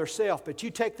good by themselves. But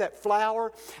you take that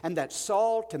flour and that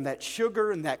salt and that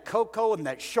sugar and that cocoa and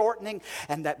that shortening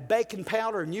and that baking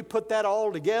powder, and you put that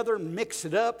all together and mix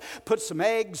it up. Put some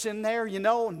eggs in there,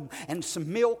 and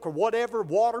some milk or whatever,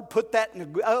 water, put that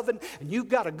in the oven, and you've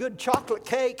got a good chocolate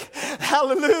cake.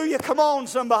 Hallelujah. Come on,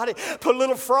 somebody. Put a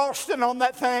little frosting on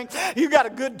that thing. You got a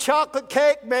good chocolate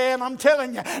cake, man. I'm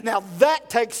telling you. Now that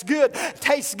tastes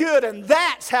good, and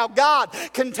that's how God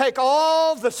can take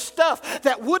all the stuff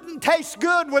that wouldn't taste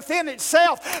good within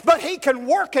itself, but He can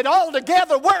work it all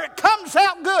together where it comes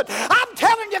out good. I'm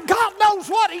telling you, God knows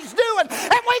what He's doing,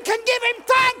 and we can give Him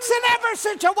thanks in every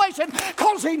situation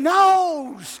because He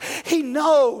knows. He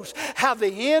knows how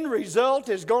the end result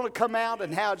is going to come out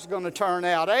and how it's going to turn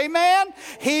out. Amen?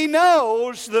 He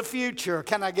knows the future.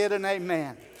 Can I get an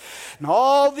amen? And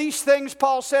all these things,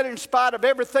 Paul said, in spite of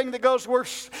everything that goes, we're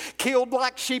killed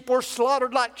like sheep, we're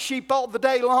slaughtered like sheep all the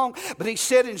day long. But he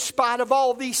said, in spite of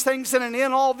all these things and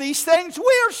in all these things,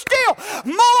 we are still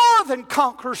more than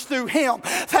conquerors through Him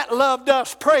that loved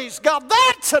us. Praise God.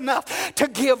 That's enough to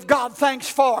give God thanks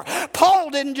for.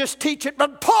 Paul didn't just teach it,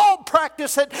 but Paul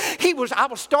practiced it.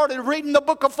 I started reading the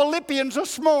book of Philippians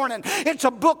this morning. It's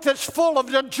a book that's full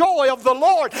of the joy of the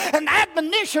Lord and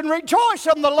admonition. Rejoice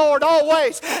in the Lord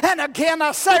always. And again,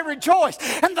 I say rejoice.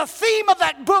 And the theme of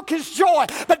that book is joy.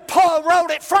 But Paul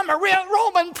wrote it from a real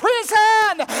Roman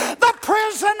prison. The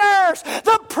prisoners,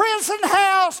 the prison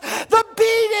house, the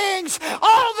beatings,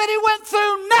 all that he went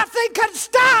through, nothing could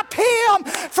stop him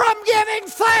from giving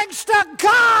thanks to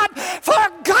God, for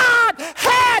God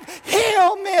had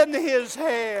him in His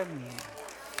hand.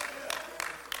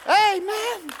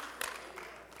 Amen.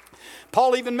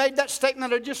 Paul even made that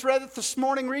statement. I just read it this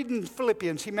morning reading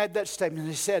Philippians. He made that statement.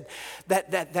 He said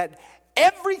that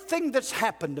everything that's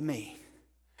happened to me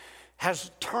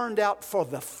has turned out for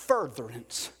the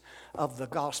furtherance of the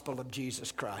gospel of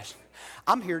Jesus Christ.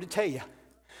 I'm here to tell you,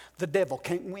 the devil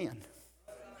can't win.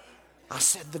 I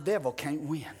said the devil can't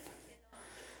win.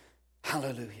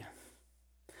 Hallelujah.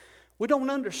 We don't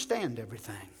understand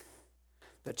everything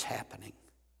that's happening.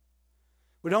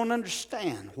 We don't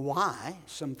understand why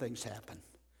some things happen.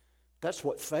 That's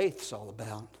what faith's all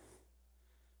about.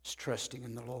 It's trusting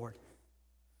in the Lord.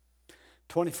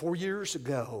 24 years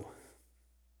ago,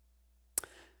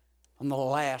 on the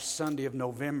last Sunday of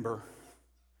November,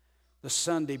 the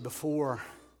Sunday before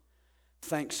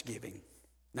Thanksgiving,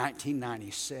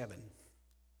 1997,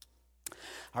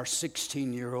 our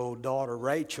 16-year-old daughter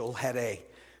Rachel had a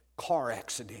car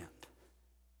accident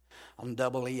on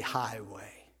Double E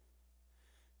Highway.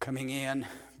 Coming in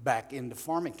back into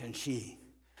Farmington, she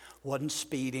wasn't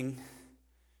speeding,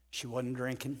 she wasn't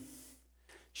drinking,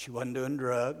 she wasn't doing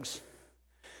drugs.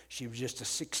 She was just a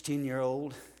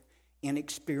 16-year-old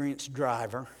inexperienced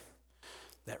driver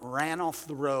that ran off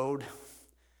the road,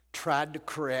 tried to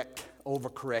correct,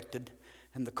 overcorrected,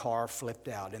 and the car flipped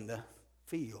out in the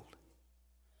field.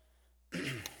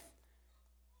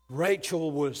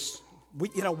 Rachel was,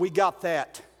 we got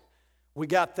that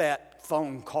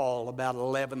phone call about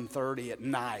 11:30 at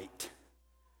night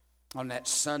on that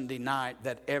Sunday night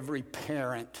that every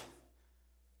parent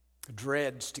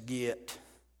dreads to get.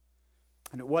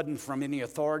 And it wasn't from any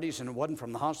authorities and it wasn't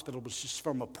from the hospital. It was just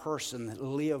from a person that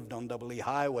lived on Double E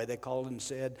Highway. They called and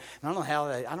said, and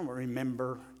I don't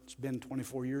remember, it's been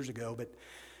 24 years ago, but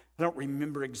I don't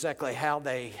remember exactly how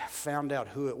they found out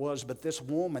who it was, but this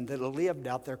woman that lived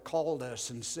out there called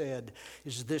us and said,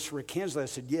 "Is this Rick Hensley?" I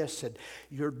said, "Yes." Said,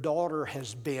 "Your daughter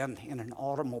has been in an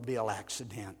automobile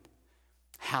accident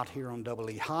out here on Double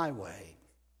E Highway,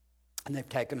 and they've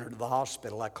taken her to the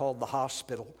hospital." I called the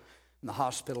hospital, and the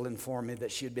hospital informed me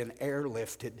that she had been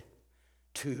airlifted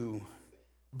to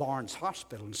Barnes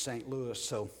Hospital in St. Louis.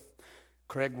 So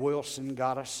Craig Wilson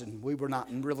got us, and we were not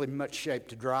in really much shape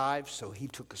to drive, so he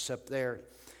took us up there.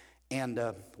 And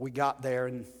we got there,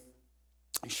 and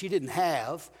she didn't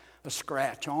have a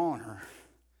scratch on her.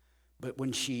 But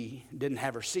when she didn't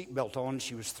have her seatbelt on,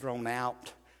 she was thrown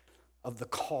out of the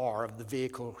car, of the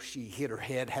vehicle. She hit her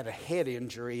head, had a head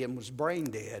injury, and was brain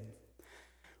dead.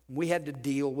 We had to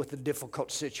deal with a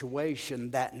difficult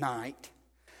situation that night.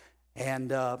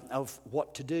 and of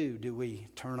what to do. Do we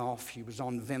turn off? She was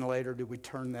on the ventilator. Do we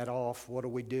turn that off? What do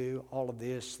we do? All of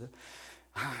this. The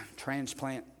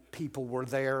transplant people were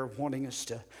there wanting us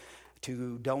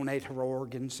to donate her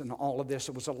organs and all of this.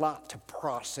 It was a lot to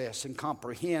process and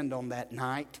comprehend on that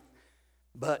night.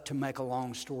 But to make a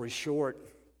long story short,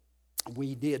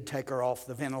 we did take her off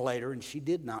the ventilator, and she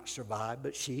did not survive,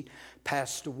 but she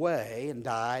passed away and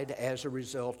died as a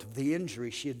result of the injury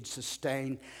she had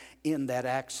sustained in that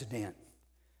accident.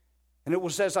 And it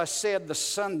was, as I said, the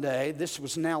Sunday. This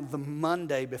was now the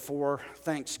Monday before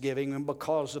Thanksgiving, and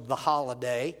because of the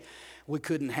holiday, we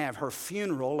couldn't have her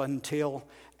funeral until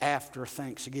after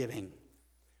Thanksgiving.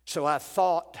 So I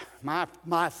thought,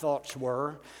 my thoughts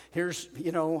were,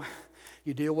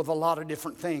 you deal with a lot of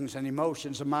different things and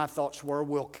emotions, and my thoughts were,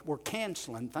 we're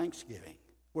canceling Thanksgiving.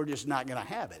 We're just not going to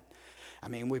have it. I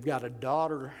mean, we've got a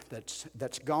daughter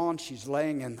that's gone. She's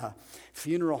laying in the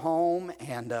funeral home,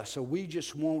 and so we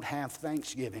just won't have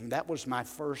Thanksgiving. That was my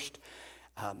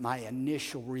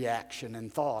initial reaction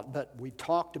and thought. But we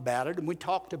talked about it, and we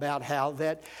talked about how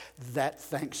that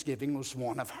Thanksgiving was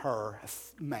one of her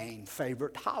main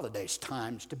favorite holidays,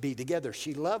 times to be together.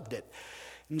 She loved it.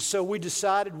 And so we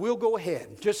decided we'll go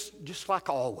ahead, just like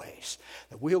always,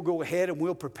 that we'll go ahead and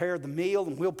we'll prepare the meal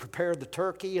and we'll prepare the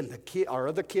turkey, and our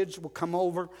other kids will come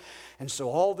over. And so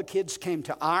all the kids came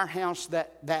to our house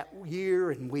that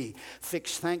year, and we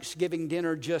fixed Thanksgiving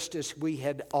dinner just as we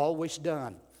had always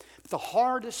done. The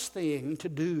hardest thing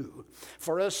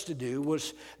for us to do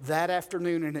was that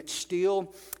afternoon, and it's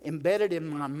still embedded in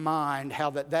my mind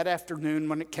how that afternoon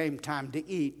when it came time to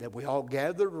eat, that we all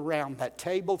gathered around that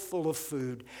table full of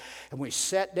food, and we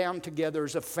sat down together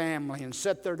as a family and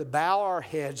sat there to bow our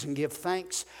heads and give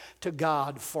thanks to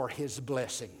God for His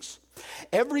blessings.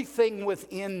 Everything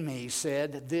within me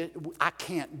said that I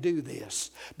can't do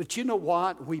this. But you know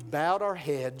what? We bowed our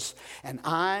heads, and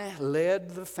I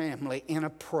led the family in a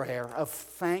prayer of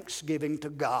thanksgiving to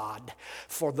God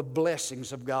for the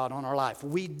blessings of God on our life.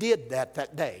 We did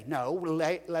that day. No,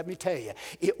 let me tell you,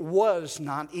 it was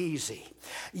not easy.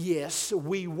 Yes,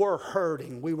 we were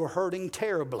hurting. We were hurting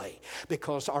terribly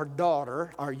because our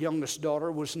youngest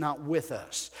daughter, was not with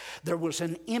us. There was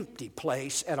an empty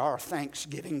place at our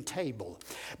Thanksgiving table.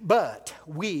 But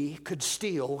we could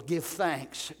still give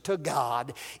thanks to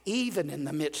God even in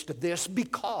the midst of this,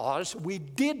 because we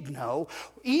did know,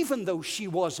 even though she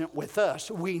wasn't with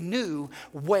us, we knew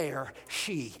where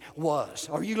she was.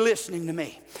 Are you listening to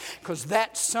me? Because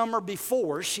that summer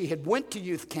before, she had went to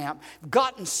youth camp,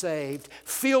 gotten saved,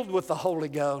 filled with the Holy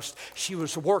Ghost. She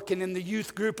was working in the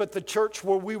youth group at the church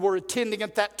where we were attending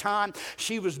at that time.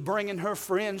 She was bringing her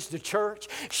friends to church.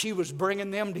 She was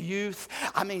bringing them to youth.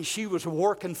 She was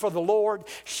working for the Lord.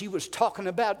 She was talking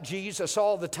about Jesus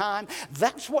all the time.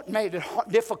 That's what made it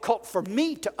difficult for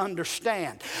me to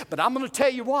understand. But I'm going to tell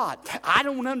you what, I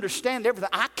don't understand everything.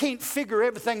 I can't figure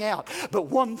everything out. But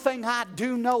one thing I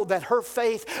do know, that her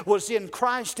faith was in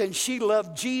Christ, and she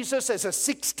loved Jesus as a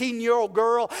 16-year-old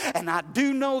girl. And I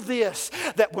do know this,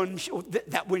 that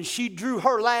when she drew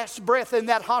her last breath in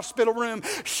that hospital room,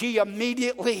 she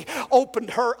immediately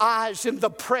opened her eyes in the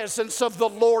presence of the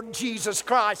Lord Jesus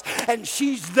Christ. And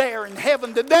she's there in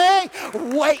heaven today,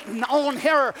 waiting on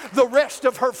her, the rest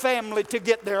of her family, to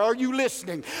get there. Are you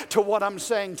listening to what I'm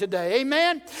saying today?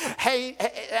 Amen? Hey,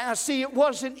 see, it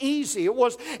wasn't easy. It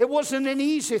wasn't an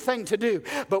easy thing to do.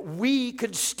 But we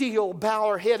could still bow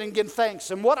our head and give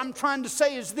thanks. And what I'm trying to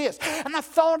say is this, and I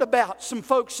thought about some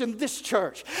folks in this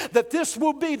church, that this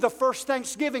will be the first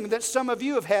Thanksgiving that some of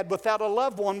you have had without a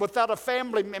loved one, without a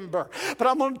family member. But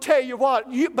I'm going to tell you what,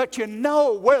 but you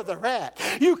know where they're at.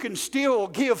 You can still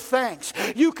give thanks.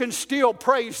 You can still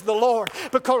praise the Lord,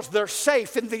 because they're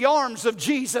safe in the arms of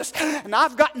Jesus. And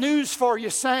I've got news for you,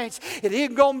 saints. It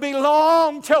ain't going to be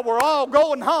long till we're all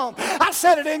going home. I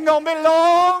said it ain't going to be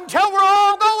long till we're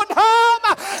all going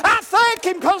home. I thank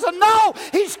Him because I know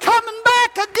He's coming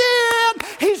back again.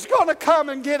 He's going to come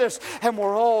and get us, and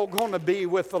we're all going to be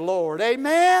with the Lord.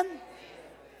 Amen?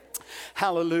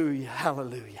 Hallelujah,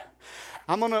 hallelujah.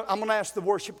 I'm gonna ask the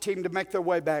worship team to make their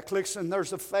way back. Listen,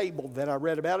 there's a fable that I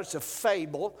read about. It's a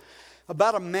fable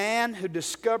about a man who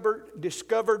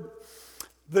discovered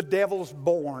the devil's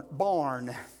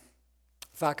barn.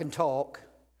 If I can talk.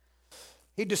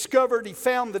 He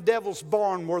found the devil's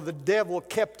barn where the devil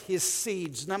kept his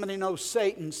seeds. And how many know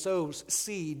Satan sows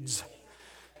seeds?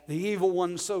 The evil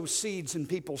one sows seeds in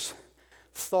people's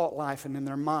thought life and in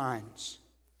their minds.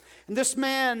 And this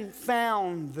man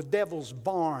found the devil's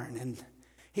barn, and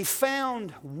he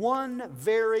found one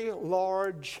very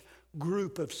large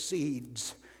group of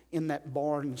seeds in that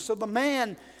barn. So the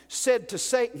man said to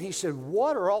Satan, he said,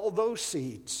 "What are all those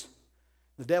seeds?"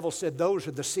 The devil said, those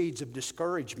are the seeds of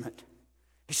discouragement.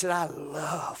 He said, I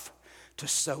love to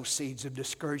sow seeds of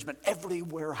discouragement.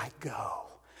 Everywhere I go,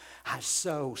 I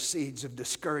sow seeds of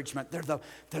discouragement.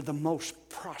 They're the most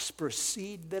prosperous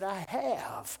seed that I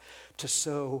have to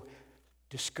sow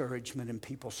discouragement in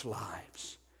people's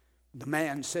lives. The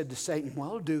man said to Satan,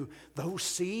 well, do those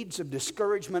seeds of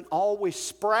discouragement always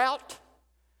sprout?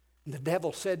 And the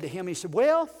devil said to him, he said,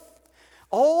 well,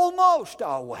 almost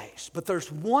always. But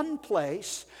there's one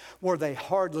place where they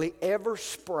hardly ever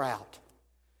sprout.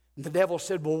 And the devil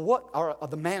said,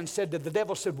 the man said to the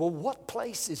devil, well, what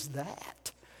place is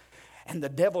that? And the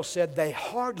devil said, they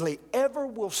hardly ever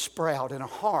will sprout in a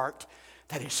heart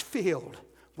that is filled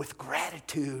with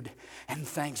gratitude and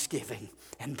thanksgiving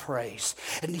and praise.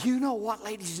 And you know what,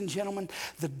 ladies and gentlemen?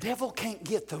 The devil can't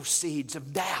get those seeds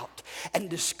of doubt and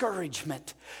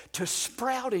discouragement to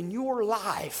sprout in your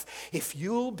life if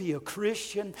you'll be a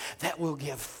Christian that will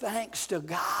give thanks to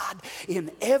God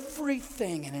in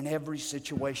everything and in every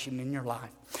situation in your life.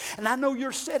 And I know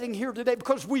you're sitting here today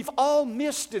because we've all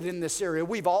missed it in this area.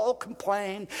 We've all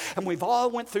complained and we've all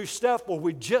went through stuff where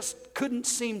we just couldn't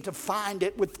seem to find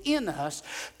it within us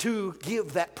to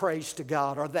give that praise to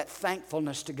God or that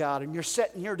thankfulness to God. And you're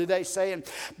sitting here today saying,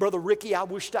 Brother Ricky, I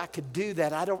wished I could do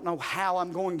that. I don't know how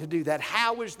I'm going to do that.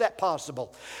 How is that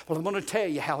possible? Well, I'm going to tell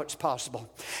you how it's possible.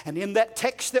 And in that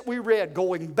text that we read,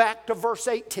 going back to verse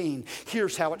 18,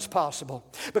 here's how it's possible.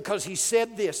 Because he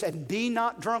said this, and be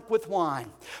not drunk with wine,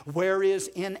 where is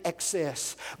in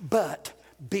excess, but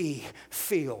be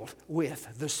filled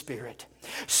with the Spirit.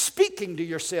 Speaking to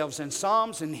yourselves in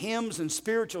psalms and hymns and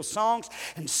spiritual songs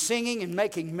and singing and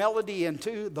making melody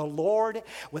unto the Lord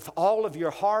with all of your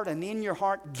heart and in your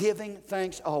heart giving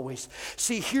thanks always.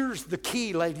 See, here's the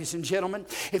key, ladies and gentlemen.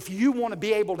 If you want to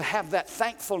be able to have that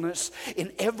thankfulness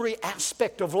in every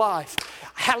aspect of life,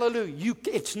 hallelujah,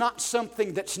 it's not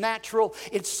something that's natural,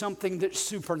 it's something that's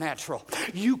supernatural.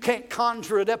 You can't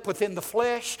conjure it up within the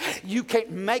flesh. You can't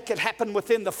make it happen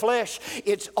within the flesh.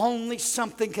 It's only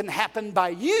something can happen by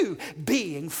you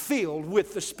being filled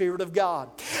with the Spirit of God.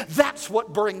 That's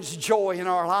what brings joy in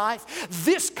our life.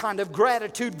 This kind of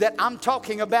gratitude that I'm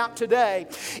talking about today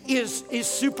is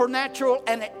supernatural,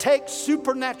 and it takes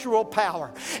supernatural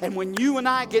power. And when you and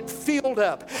I get filled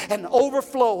up and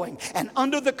overflowing and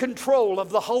under the control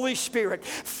of the Holy Spirit,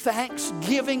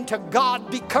 thanksgiving to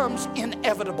God becomes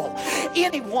inevitable.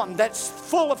 Anyone that's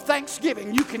full of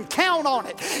thanksgiving, you can count on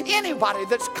it. Anybody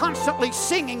that's constantly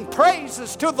singing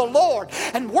praises to the Lord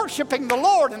and worshiping the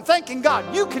Lord and thanking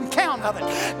God, you can count on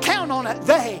it. Count on it.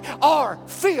 They are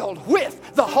filled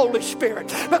with the Holy Spirit,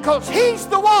 because He's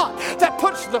the one that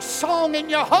puts the song in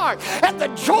your heart and the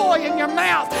joy in your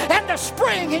mouth and the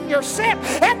spring in your step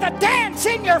and the dance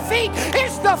in your feet.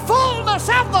 It's the fullness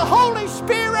of the Holy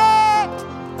Spirit.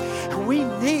 And we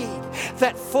need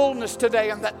that fullness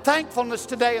today and that thankfulness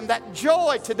today and that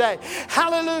joy today.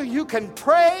 Hallelujah. You can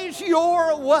praise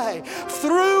your way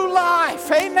through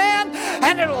life. Amen.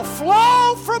 And it'll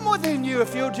flow from within you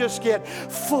if you'll just get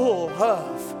full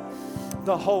of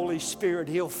the Holy Spirit.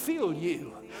 He'll fill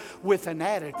you with an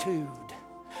attitude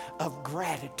of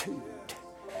gratitude.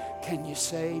 Can you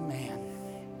say amen?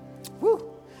 Woo.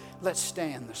 Let's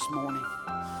stand this morning.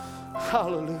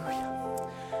 Hallelujah.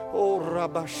 Oh,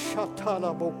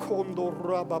 Rabashatala Bokondo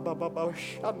Rabababa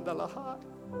Shandalahai.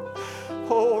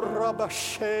 Oh,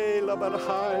 Rabashela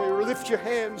Balahai. Lift your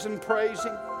hands and praise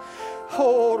Him.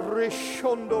 Oh,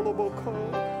 Rishondolo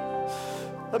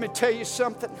Boko. Let me tell you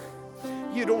something.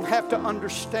 You don't have to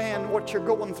understand what you're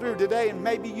going through today, and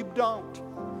maybe you don't.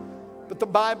 But the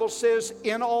Bible says,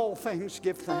 in all things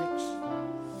give thanks.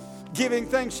 Giving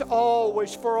thanks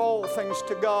always for all things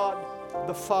to God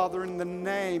the Father in the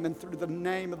name and through the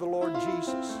name of the Lord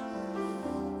Jesus.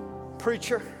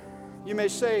 Preacher, you may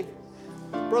say,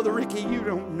 Brother Ricky, you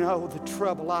don't know the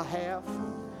trouble I have.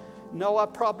 No, I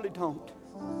probably don't.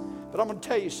 But I'm going to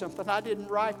tell you something. I didn't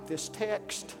write this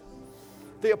text.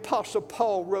 The Apostle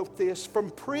Paul wrote this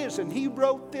from prison. He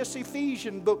wrote this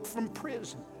Ephesian book from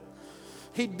prison.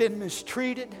 He'd been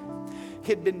mistreated.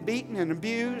 He'd been beaten and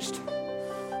abused.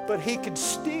 But he could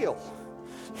still.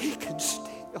 He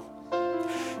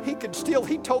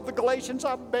told the Galatians,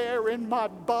 I bear in my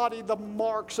body the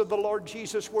marks of the Lord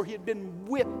Jesus, where he had been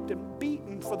whipped and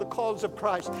beaten for the cause of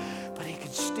Christ. But he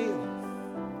could still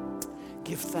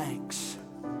give thanks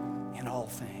in all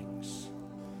things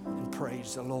and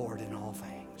praise the Lord in all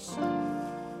things.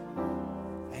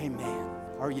 Amen.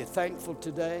 Are you thankful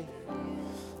today?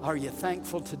 Are you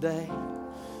thankful today?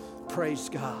 Praise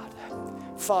God.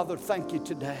 Father, thank you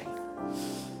today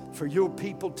for your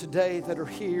people today that are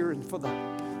here, and for the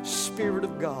Spirit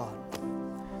of God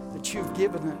that you've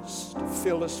given us to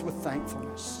fill us with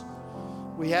thankfulness.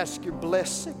 We ask your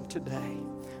blessing today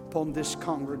upon this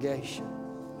congregation,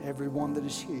 everyone that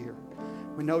is here.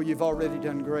 We know you've already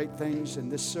done great things in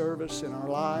this service, in our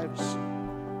lives.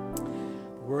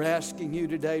 We're asking you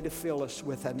today to fill us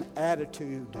with an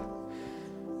attitude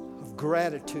of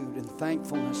gratitude and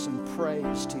thankfulness and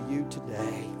praise to you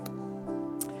today.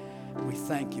 We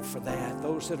thank you for that.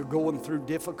 Those that are going through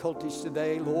difficulties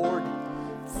today, Lord,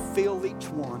 fill each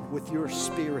one with your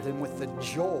Spirit and with the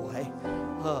joy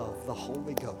of the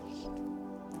Holy Ghost.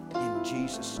 In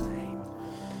Jesus' name.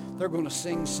 They're going to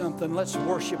sing something. Let's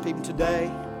worship Him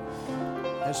today.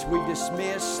 As we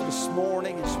dismiss this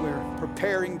morning, as we're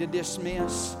preparing to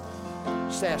dismiss,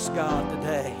 just ask God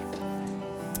today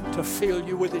to fill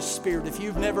you with His Spirit. If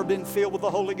you've never been filled with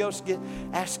the Holy Ghost,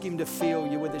 ask Him to fill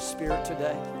you with His Spirit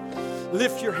today.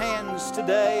 Lift your hands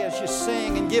today as you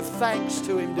sing and give thanks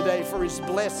to Him today for His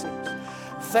blessings.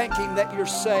 Thank Him that you're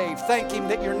saved. Thank Him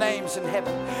that your name's in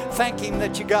heaven. Thank Him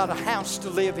that you got a house to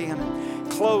live in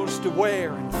and clothes to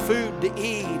wear and food to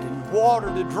eat and water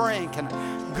to drink and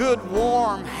a good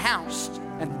warm house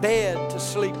and bed to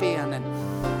sleep in.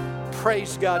 And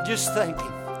praise God. Just thank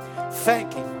Him.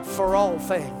 Thank Him for all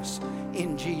things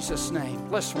in Jesus'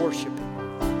 name. Let's worship Him.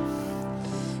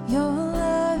 Your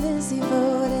love is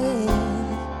devoted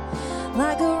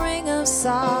like a ring of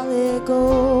solid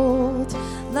gold,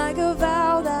 like a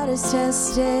vow that is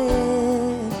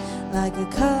tested, like a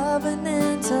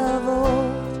covenant of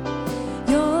old.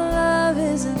 Your love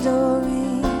is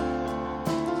enduring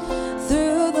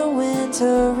through the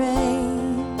winter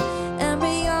rain and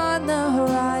beyond the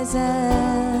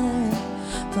horizon,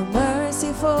 for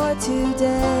mercy for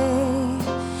today.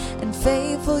 And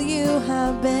faithful you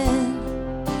have been,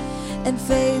 and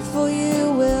faithful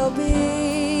you will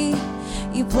be.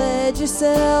 You pledge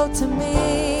yourself to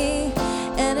me,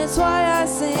 and it's why I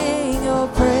sing. Your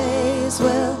praise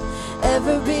will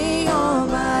ever be on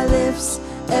my lips,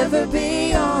 ever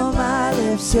be on my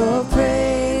lips. Your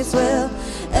praise will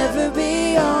ever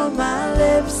be on my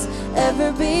lips,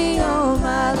 ever be on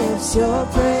my lips. Your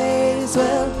praise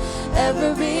will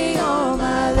ever be on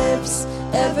my lips,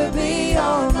 ever be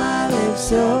on my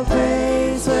lips. Your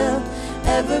praise will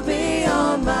ever be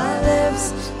on my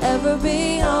lips, ever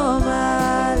be on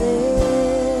my lips.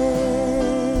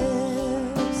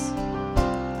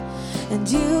 And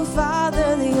you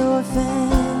father the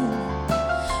orphan,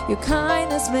 your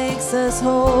kindness makes us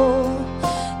whole.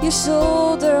 You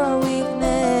shoulder our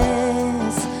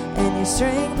weakness, and your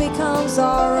strength becomes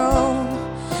our own.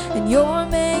 And you're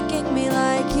making me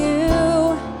like you,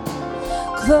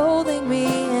 clothing me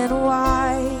in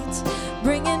white,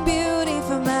 bringing beauty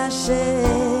from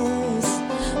ashes.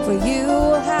 For you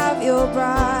will have your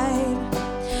bride,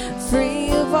 free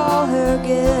of all her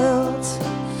guilt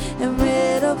and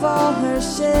rid of all her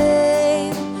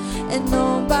shame, and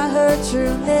known by her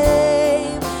true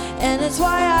name. And it's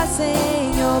why I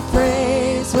sing. Your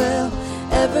praise will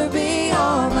ever be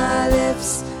on my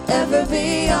lips, ever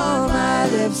be on my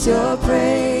lips. Your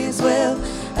praise will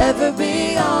ever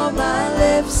be on my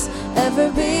lips, ever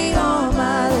be on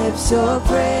my lips. Your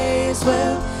praise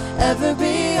will ever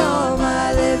be on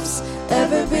my lips,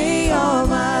 ever be on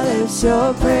my lips.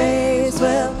 Your praise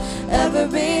will ever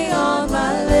be on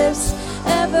my lips,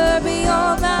 ever be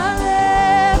on my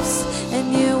lips.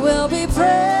 And you will be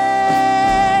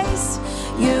praised,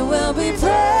 you will be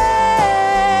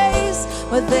praised.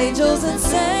 With angels and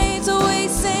saints we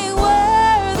sing,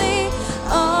 worthy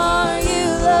are you,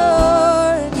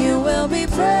 Lord. You will be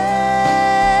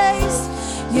praised,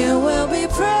 you will be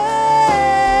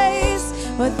praised.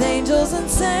 With angels and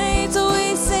saints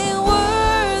we sing,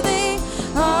 worthy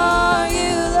are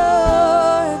you,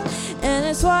 Lord. And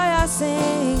it's why I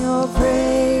sing. Your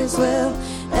praise will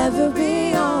ever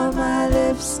be on my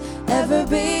lips, ever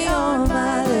be on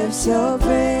my lips. Your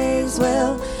praise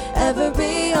will ever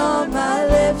be on my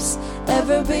lips,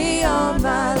 ever be on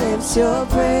my lips. Your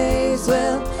praise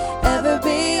will ever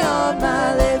be on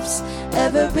my lips,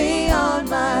 ever be on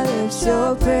my lips.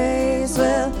 Your praise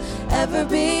will ever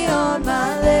be on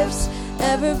my lips,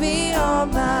 ever be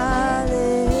on my lips.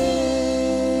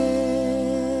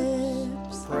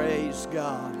 Praise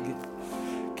God.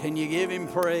 Can you give Him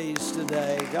praise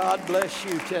today? God bless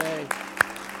you today.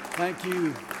 Thank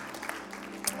you.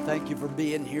 Thank you for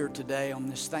being here today on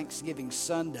this Thanksgiving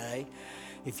Sunday.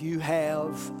 If you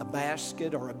have a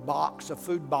basket or a box, a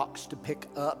food box to pick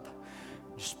up,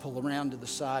 just pull around to the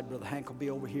side. Brother Hank will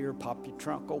be over here. Pop your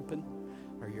trunk open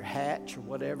or your hatch or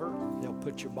whatever. They'll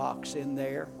put your box in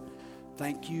there.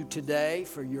 Thank you today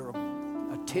for your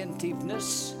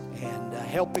attentiveness and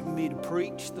helping me to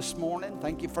preach this morning.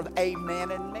 Thank you for the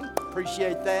amen in me.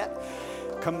 appreciate that.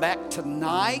 Come back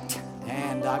tonight,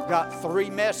 and I've got 3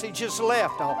 messages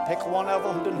left. I'll pick one of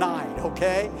them tonight,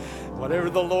 okay? Whatever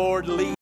the Lord leads.